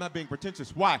 Goodbye. I'm not being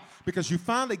pretentious. Why? Because you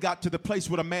finally got to the place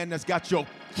with a man that's got your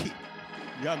key.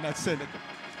 Y'all not saying it.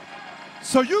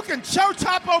 So you can church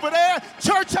hop over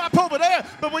there,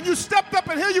 but when you stepped up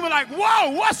in here, you were like,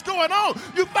 whoa, what's going on?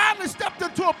 You finally stepped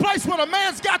into a place where a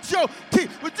man's got your key.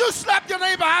 Would you slap your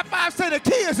neighbor high five, say the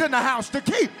key is in the house, the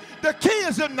key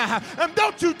is in the house. And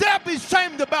don't you dare be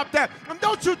ashamed about that. And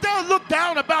don't you dare look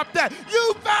down about that.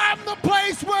 You found the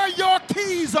place where your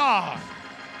keys are.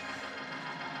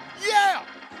 Yeah.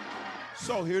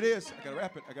 So here it is. I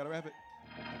gotta wrap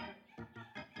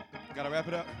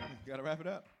it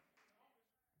up.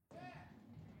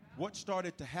 What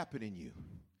started to happen in you?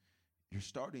 You're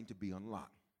starting to be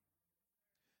unlocked.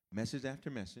 Message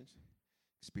after message,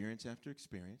 experience after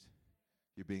experience,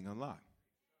 you're being unlocked.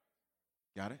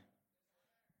 Got it?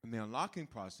 And the unlocking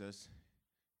process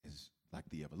is like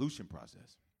the evolution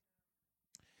process.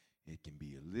 It can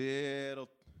be a little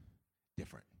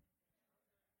different.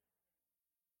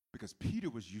 Because Peter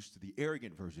was used to the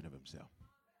arrogant version of himself.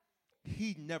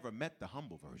 He never met the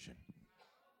humble version.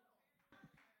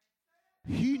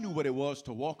 He knew what it was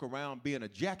to walk around being a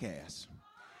jackass.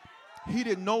 He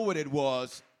didn't know what it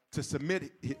was to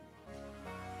submit.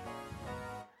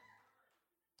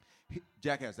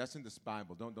 Jackass, that's in this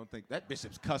Bible. Don't think that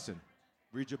bishop's cussing.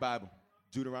 Read your Bible.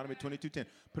 Deuteronomy 22:10.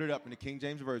 Put it up in the King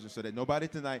James Version so that nobody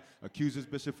tonight accuses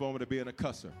Bishop Foreman of being a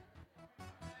cusser.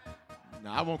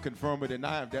 Now, I won't confirm or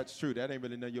deny if that's true. That ain't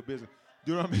really none of your business.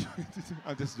 Deuteronomy,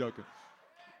 I'm just joking.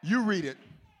 You read it.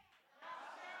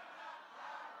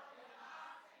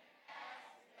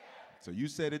 So you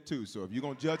said it too. So if you're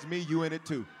going to judge me, you in it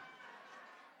too.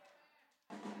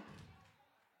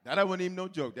 That wasn't even no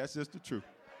joke. That's just the truth.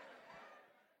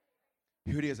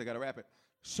 Here it is. I got to wrap it.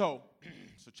 So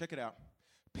check it out.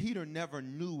 Peter never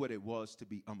knew what it was to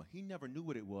be humble. He never knew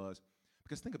what it was.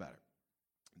 Because think about it.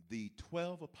 The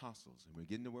 12 apostles, and we're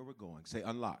getting to where we're going. Say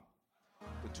unlock.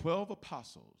 The 12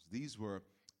 apostles, these were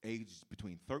aged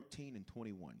between 13 and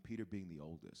 21. Peter being the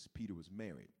oldest. Peter was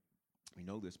married. We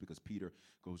know this because Peter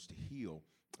goes to heal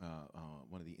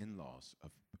one of the in-laws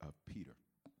of Peter.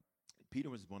 Peter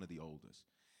was one of the oldest,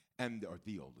 or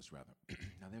the oldest rather.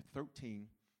 Now they're 13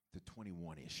 to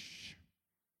 21-ish.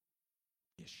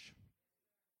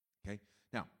 Okay.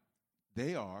 Now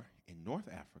they are in North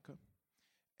Africa,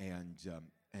 and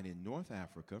in North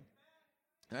Africa,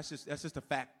 That's just a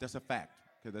fact. That's a fact.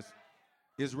 Okay,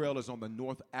 Israel is on the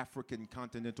North African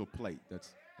continental plate.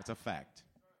 That's a fact.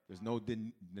 There's no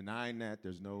denying that.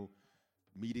 There's no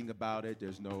meeting about it.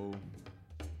 There's no.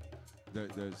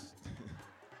 There's.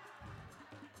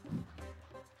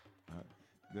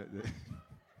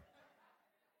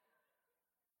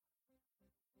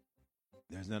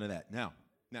 There's none of that. Now,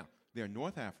 they're in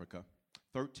North Africa,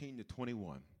 13 to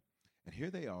 21. And here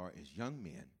they are as young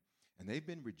men, and they've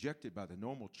been rejected by the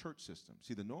normal church system.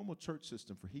 See, the normal church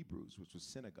system for Hebrews, which was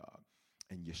synagogue,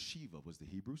 and yeshiva was the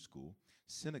Hebrew school.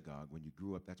 Synagogue, when you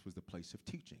grew up, that was the place of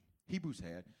teaching. Hebrews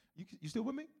had, you still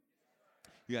with me?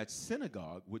 You had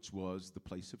synagogue, which was the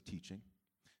place of teaching.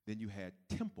 Then you had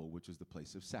temple, which was the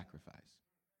place of sacrifice.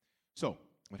 So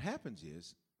what happens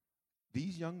is,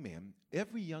 these young men,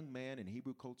 every young man in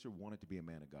Hebrew culture wanted to be a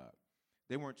man of God.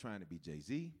 They weren't trying to be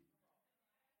Jay-Z.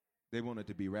 They wanted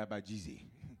to be Rabbi G-Z.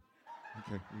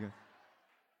 Okay,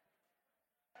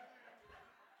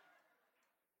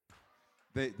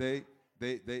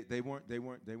 They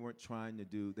weren't trying to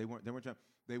do. They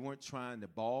weren't trying to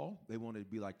ball. They wanted to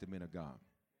be like the men of God.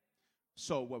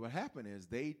 So what would happen is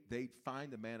they'd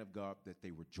find a man of God that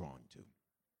they were drawn to,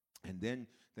 and then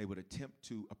they would attempt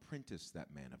to apprentice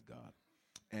that man of God.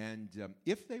 And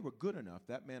if they were good enough,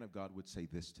 that man of God would say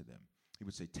this to them. He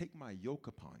would say, "Take my yoke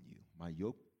upon you. My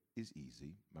yoke is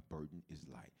easy. My burden is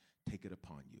light. Take it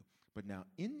upon you." But now,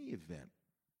 in the event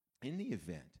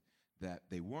that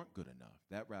they weren't good enough,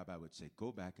 that rabbi would say,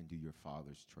 "Go back and do your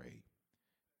father's trade.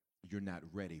 You're not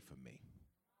ready for me."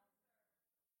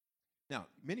 Now,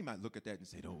 many might look at that and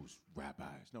say, "Those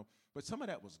rabbis." No, but some of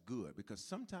that was good, because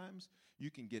sometimes you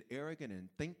can get arrogant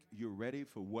and think you're ready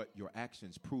for what your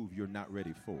actions prove you're not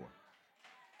ready for.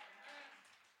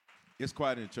 It's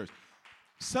quiet in the church.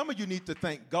 Some of you need to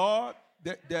thank God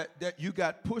that you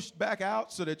got pushed back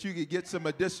out so that you could get some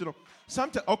additional.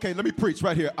 Okay, let me preach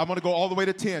right here. I'm going to go all the way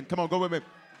to 10. Come on, go with me.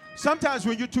 Sometimes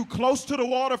when you're too close to the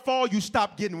waterfall, you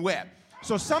stop getting wet.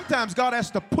 So sometimes God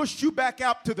has to push you back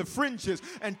out to the fringes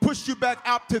and push you back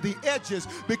out to the edges,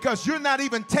 because you're not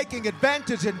even taking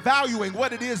advantage and valuing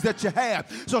what it is that you have.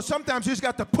 So sometimes He's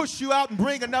got to push you out and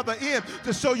bring another in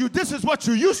to show you this is what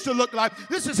you used to look like.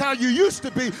 This is how you used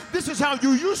to be. This is how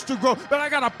you used to grow. But I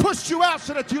got to push you out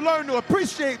so that you learn to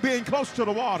appreciate being close to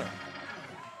the water.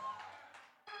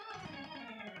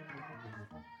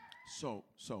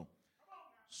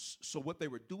 So what they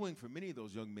were doing for many of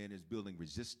those young men is building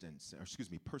persistence,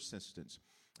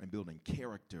 and building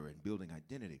character and building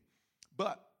identity.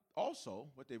 But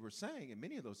also what they were saying in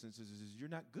many of those instances is you're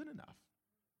not good enough.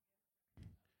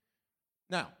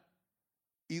 Now,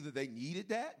 either they needed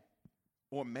that,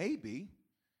 or maybe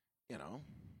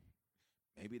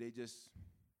they just,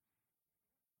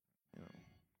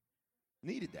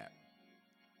 needed that.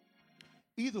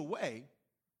 Either way,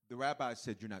 the rabbi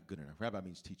said, "You're not good enough." Rabbi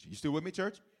means teacher. You still with me,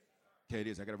 church? Okay, it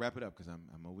is. I got to wrap it up because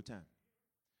I'm over time.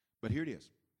 But here it is.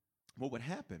 What would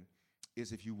happen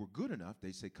is, if you were good enough,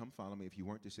 they say, "Come follow me." If you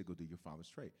weren't, they say, "Go do your father's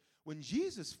trade." When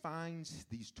Jesus finds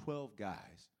these 12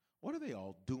 guys, what are they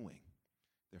all doing?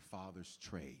 Their father's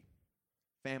trade.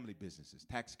 Family businesses,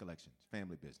 tax collections,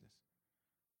 family business.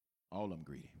 All of them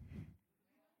greedy.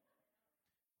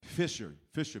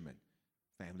 Fishermen,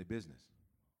 family business.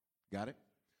 Got it?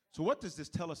 So what does this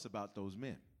tell us about those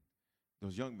men,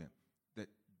 those young men? That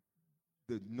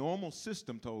the normal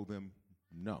system told them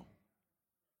no.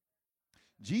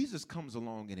 Jesus comes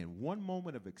along and in one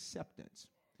moment of acceptance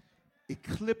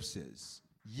eclipses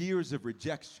years of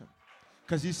rejection.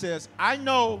 Because He says, "I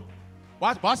know,"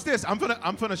 watch this, I'm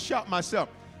gonna shout myself.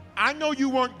 "I know you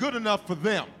weren't good enough for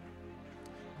them,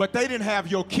 but they didn't have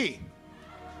your key.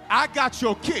 I got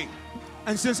your key.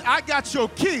 And since I got your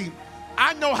key,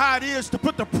 I know how it is to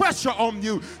put the pressure on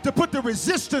you, to put the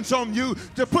resistance on you,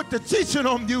 to put the teaching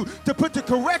on you, to put the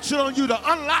correction on you,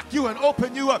 to unlock you and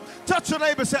open you up." Touch your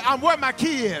neighbor and say, "I'm where my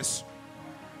key is."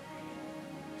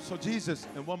 So Jesus,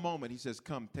 in one moment, He says,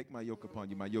 "Come, take my yoke upon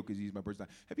you. My yoke is easy, my burden is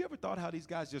light." Have you ever thought how these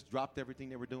guys just dropped everything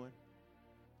they were doing?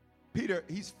 Peter,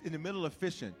 he's in the middle of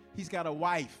fishing. He's got a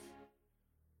wife.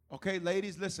 Okay,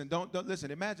 ladies, listen. Don't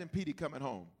listen. Imagine Petey coming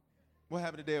home. "What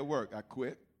happened today at work?" "I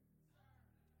quit."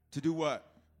 To do what?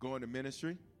 Go into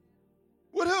ministry.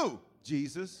 With who?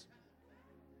 Jesus.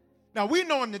 Now, we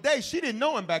know Him today. She didn't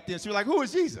know Him back then. She was like, "Who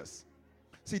is Jesus?"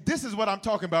 See, this is what I'm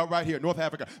talking about right here, North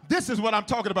Africa. This is what I'm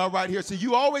talking about right here. See,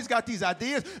 you always got these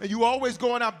ideas, and you always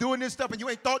going out doing this stuff, and you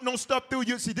ain't thought no stuff through.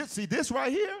 You see this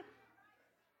right here?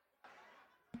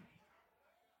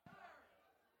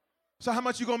 So how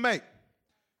much you gonna make?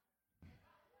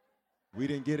 We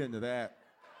didn't get into that.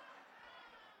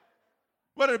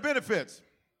 What are the benefits?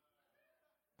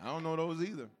 I don't know those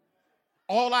either.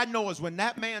 All I know is when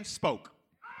that man spoke,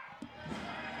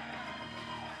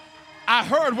 I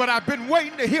heard what I've been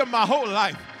waiting to hear my whole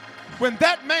life. When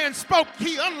that man spoke,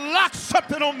 he unlocked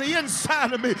something on the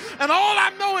inside of me. And all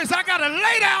I know is I got to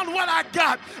lay down what I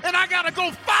got, and I got to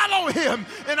go follow him.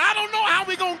 And I don't know how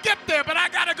we're going to get there, but I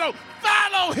got to go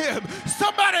follow him.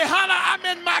 Somebody holler,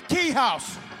 I'm in my key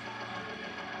house.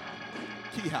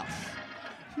 Key house.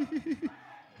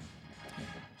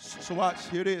 So watch,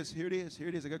 here it is.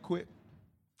 I got to quit.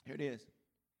 Here it is.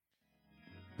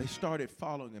 They started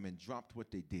following him and dropped what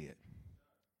they did.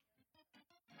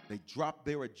 They dropped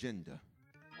their agenda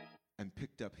and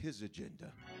picked up his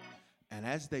agenda. And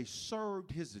as they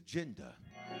served his agenda,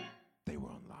 they were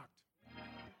unlocked.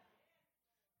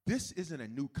 This isn't a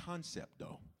new concept,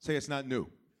 though. Say it's not new.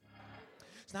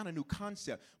 It's not a new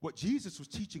concept. What Jesus was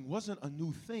teaching wasn't a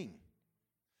new thing,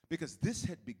 because this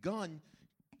had begun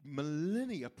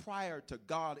millennia prior to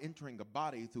God entering a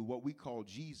body through what we call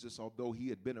Jesus, although he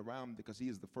had been around because he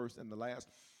is the first and the last.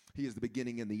 He is the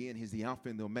beginning and the end. He's the Alpha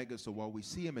and the Omega. So while we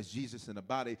see him as Jesus in a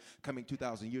body coming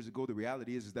 2,000 years ago, the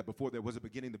reality is that before there was a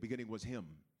beginning, the beginning was him.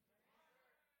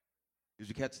 Did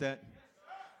you catch that?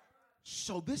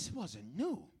 So this wasn't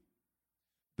new.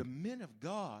 The men of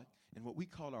God and what we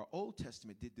call our Old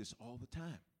Testament did this all the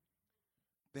time.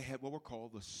 They had what were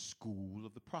called the school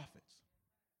of the prophets.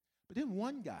 But then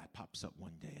one guy pops up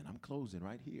one day, and I'm closing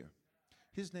right here.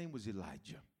 His name was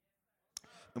Elijah.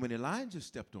 And when Elijah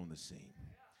stepped on the scene,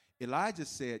 Elijah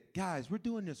said, guys, we're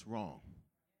doing this wrong.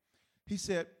 He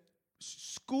said,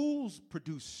 schools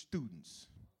produce students.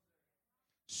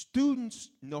 Students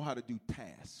know how to do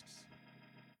tasks.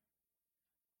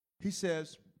 He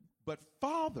says, but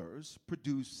fathers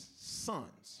produce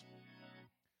sons.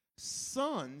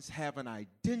 Sons have an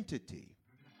identity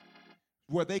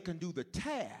where they can do the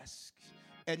tasks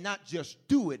and not just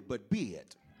do it, but be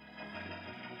it.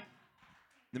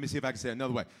 Let me see if I can say it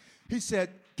another way. He said,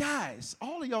 guys,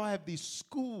 all of y'all have these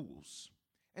schools,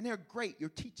 and they're great. You're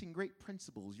teaching great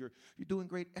principles. You're doing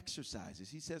great exercises.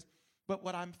 He says, but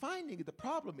what I'm finding the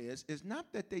problem is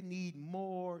not that they need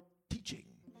more teaching,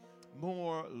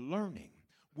 more learning.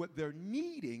 What they're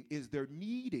needing,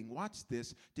 watch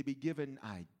this, to be given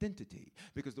identity.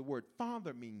 Because the word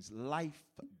father means life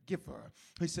giver.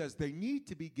 He says they need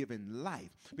to be given life.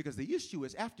 Because the issue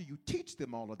is after you teach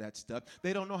them all of that stuff,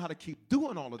 they don't know how to keep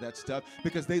doing all of that stuff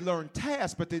because they learn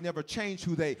tasks, but they never change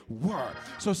who they were.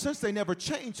 So since they never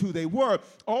changed who they were,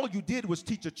 all you did was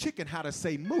teach a chicken how to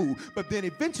say moo, but then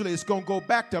eventually it's going to go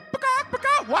back to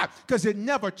baka. Why? Because it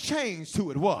never changed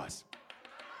who it was.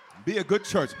 Be a good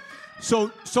church.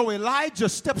 So Elijah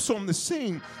steps on the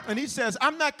scene, and he says,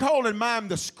 I'm not calling mine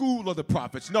the school of the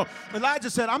prophets. No,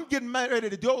 Elijah said, I'm getting ready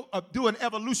to do an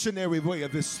evolutionary way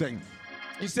of this thing.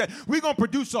 He said, we're going to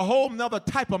produce a whole nother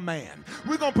type of man.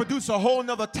 We're going to produce a whole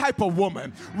nother type of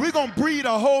woman. We're going to breed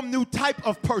a whole new type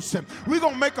of person. We're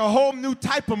going to make a whole new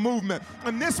type of movement.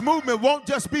 And this movement won't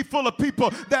just be full of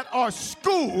people that are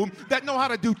schooled, that know how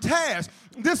to do tasks.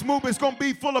 This movement is going to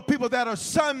be full of people that are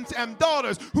sons and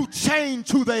daughters who change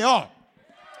who they are.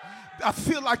 I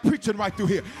feel like preaching right through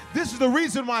here. This is the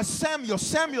reason why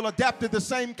Samuel adapted the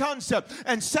same concept.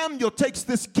 And Samuel takes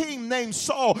this king named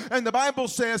Saul, and the Bible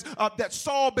says that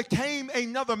Saul became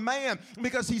another man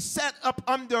because he sat up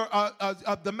under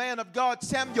the man of God,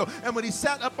 Samuel. And when he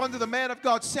sat up under the man of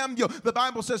God, Samuel, the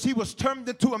Bible says he was turned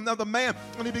into another man,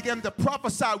 and he began to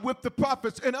prophesy with the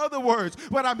prophets. In other words,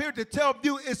 what I'm here to tell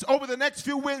you is over the next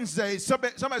few Wednesdays,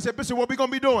 somebody said, Bishop, what are we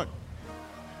going to be doing?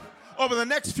 Over the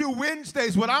next few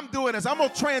Wednesdays, what I'm doing is I'm going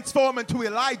to transform into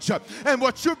Elijah. And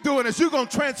what you're doing is you're going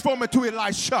to transform into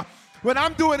Elisha. What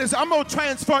I'm doing is I'm going to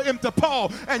transfer him to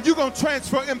Paul, and you're going to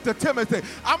transfer him to Timothy.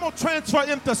 I'm going to transfer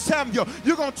him to Samuel.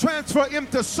 You're going to transfer him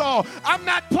to Saul. I'm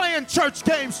not playing church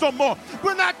games no more.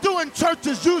 We're not doing church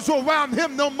as usual around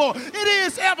him no more. It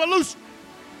is evolution.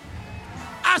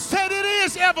 I said it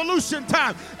is evolution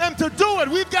time. And to do it,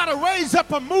 we've got to raise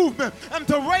up a movement. And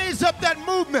to raise up that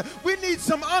movement, we need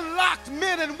some unlocked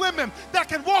men and women that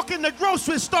can walk in the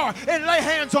grocery store and lay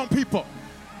hands on people.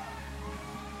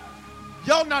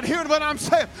 Y'all not hearing what I'm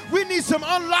saying? We need some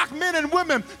unlocked men and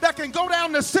women that can go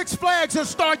down to Six Flags and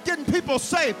start getting people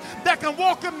saved. That can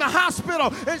walk in the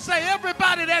hospital and say,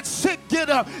 everybody that's sick,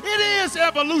 get up. It is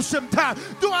evolution time.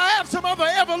 Do I have some other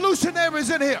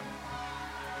evolutionaries in here?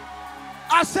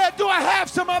 I said, do I have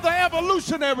some other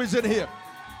evolutionaries in here?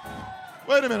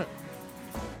 Wait a minute.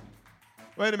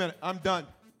 I'm done.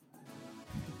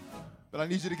 But I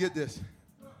need you to get this.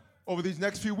 Over these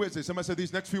next few Wednesdays, somebody said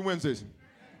these next few Wednesdays,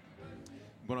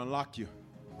 I'm going to unlock you.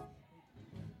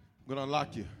 I'm going to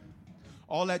unlock you.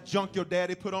 All that junk your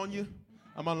daddy put on you,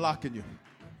 I'm unlocking you.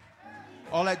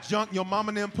 All that junk your mama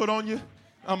and them put on you,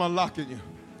 I'm unlocking you.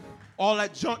 All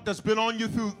that junk that's been on you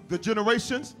through the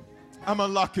generations, I'm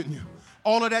unlocking you.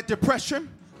 All of that depression,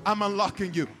 I'm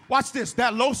unlocking you. Watch this.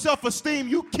 That low self-esteem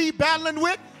you keep battling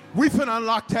with, we finna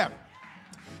unlock that.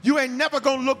 You ain't never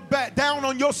gonna look back down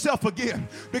on yourself again,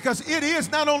 because it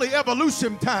is not only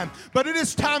evolution time, but it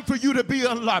is time for you to be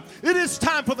unlocked. It is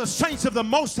time for the saints of the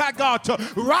Most High God to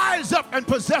rise up and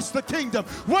possess the kingdom.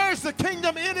 Where's the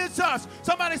kingdom? It is us.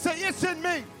 Somebody say, it's in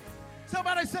me.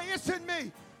 Somebody say, it's in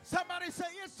me. Somebody say,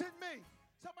 it's in me.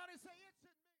 Somebody say, it's in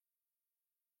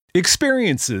me.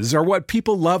 Experiences are what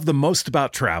people love the most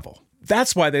about travel.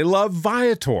 That's why they love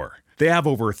Viator. They have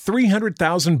over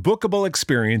 300,000 bookable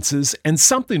experiences and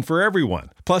something for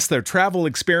everyone. Plus, their travel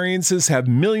experiences have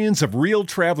millions of real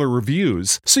traveler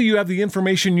reviews, so you have the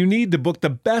information you need to book the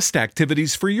best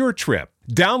activities for your trip.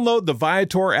 Download the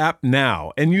Viator app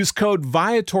now and use code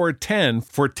Viator10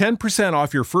 for 10%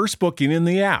 off your first booking in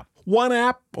the app. One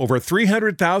app, over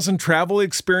 300,000 travel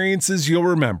experiences you'll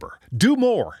remember. Do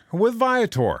more with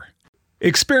Viator.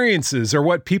 Experiences are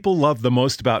what people love the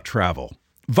most about travel.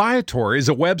 Viator is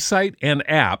a website and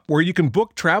app where you can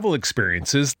book travel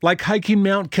experiences like hiking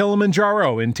Mount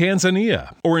Kilimanjaro in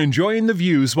Tanzania or enjoying the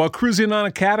views while cruising on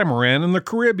a catamaran in the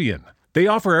Caribbean. They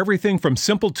offer everything from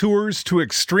simple tours to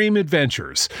extreme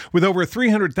adventures. With over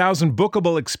 300,000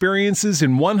 bookable experiences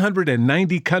in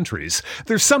 190 countries,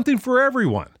 there's something for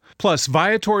everyone. Plus,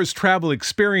 Viator's travel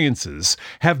experiences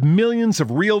have millions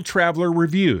of real traveler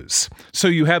reviews, so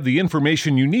you have the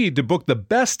information you need to book the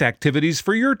best activities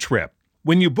for your trip.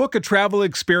 When you book a travel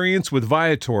experience with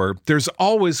Viator, there's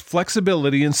always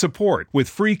flexibility and support with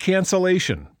free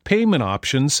cancellation, payment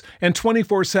options, and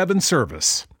 24/7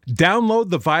 service. Download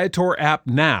the Viator app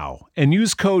now and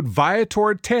use code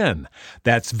Viator10.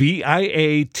 That's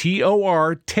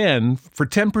Viator 10 for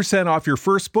 10% off your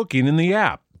first booking in the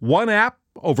app. One app,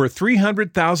 over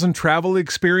 300,000 travel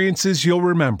experiences you'll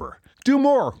remember. Do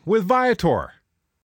more with Viator.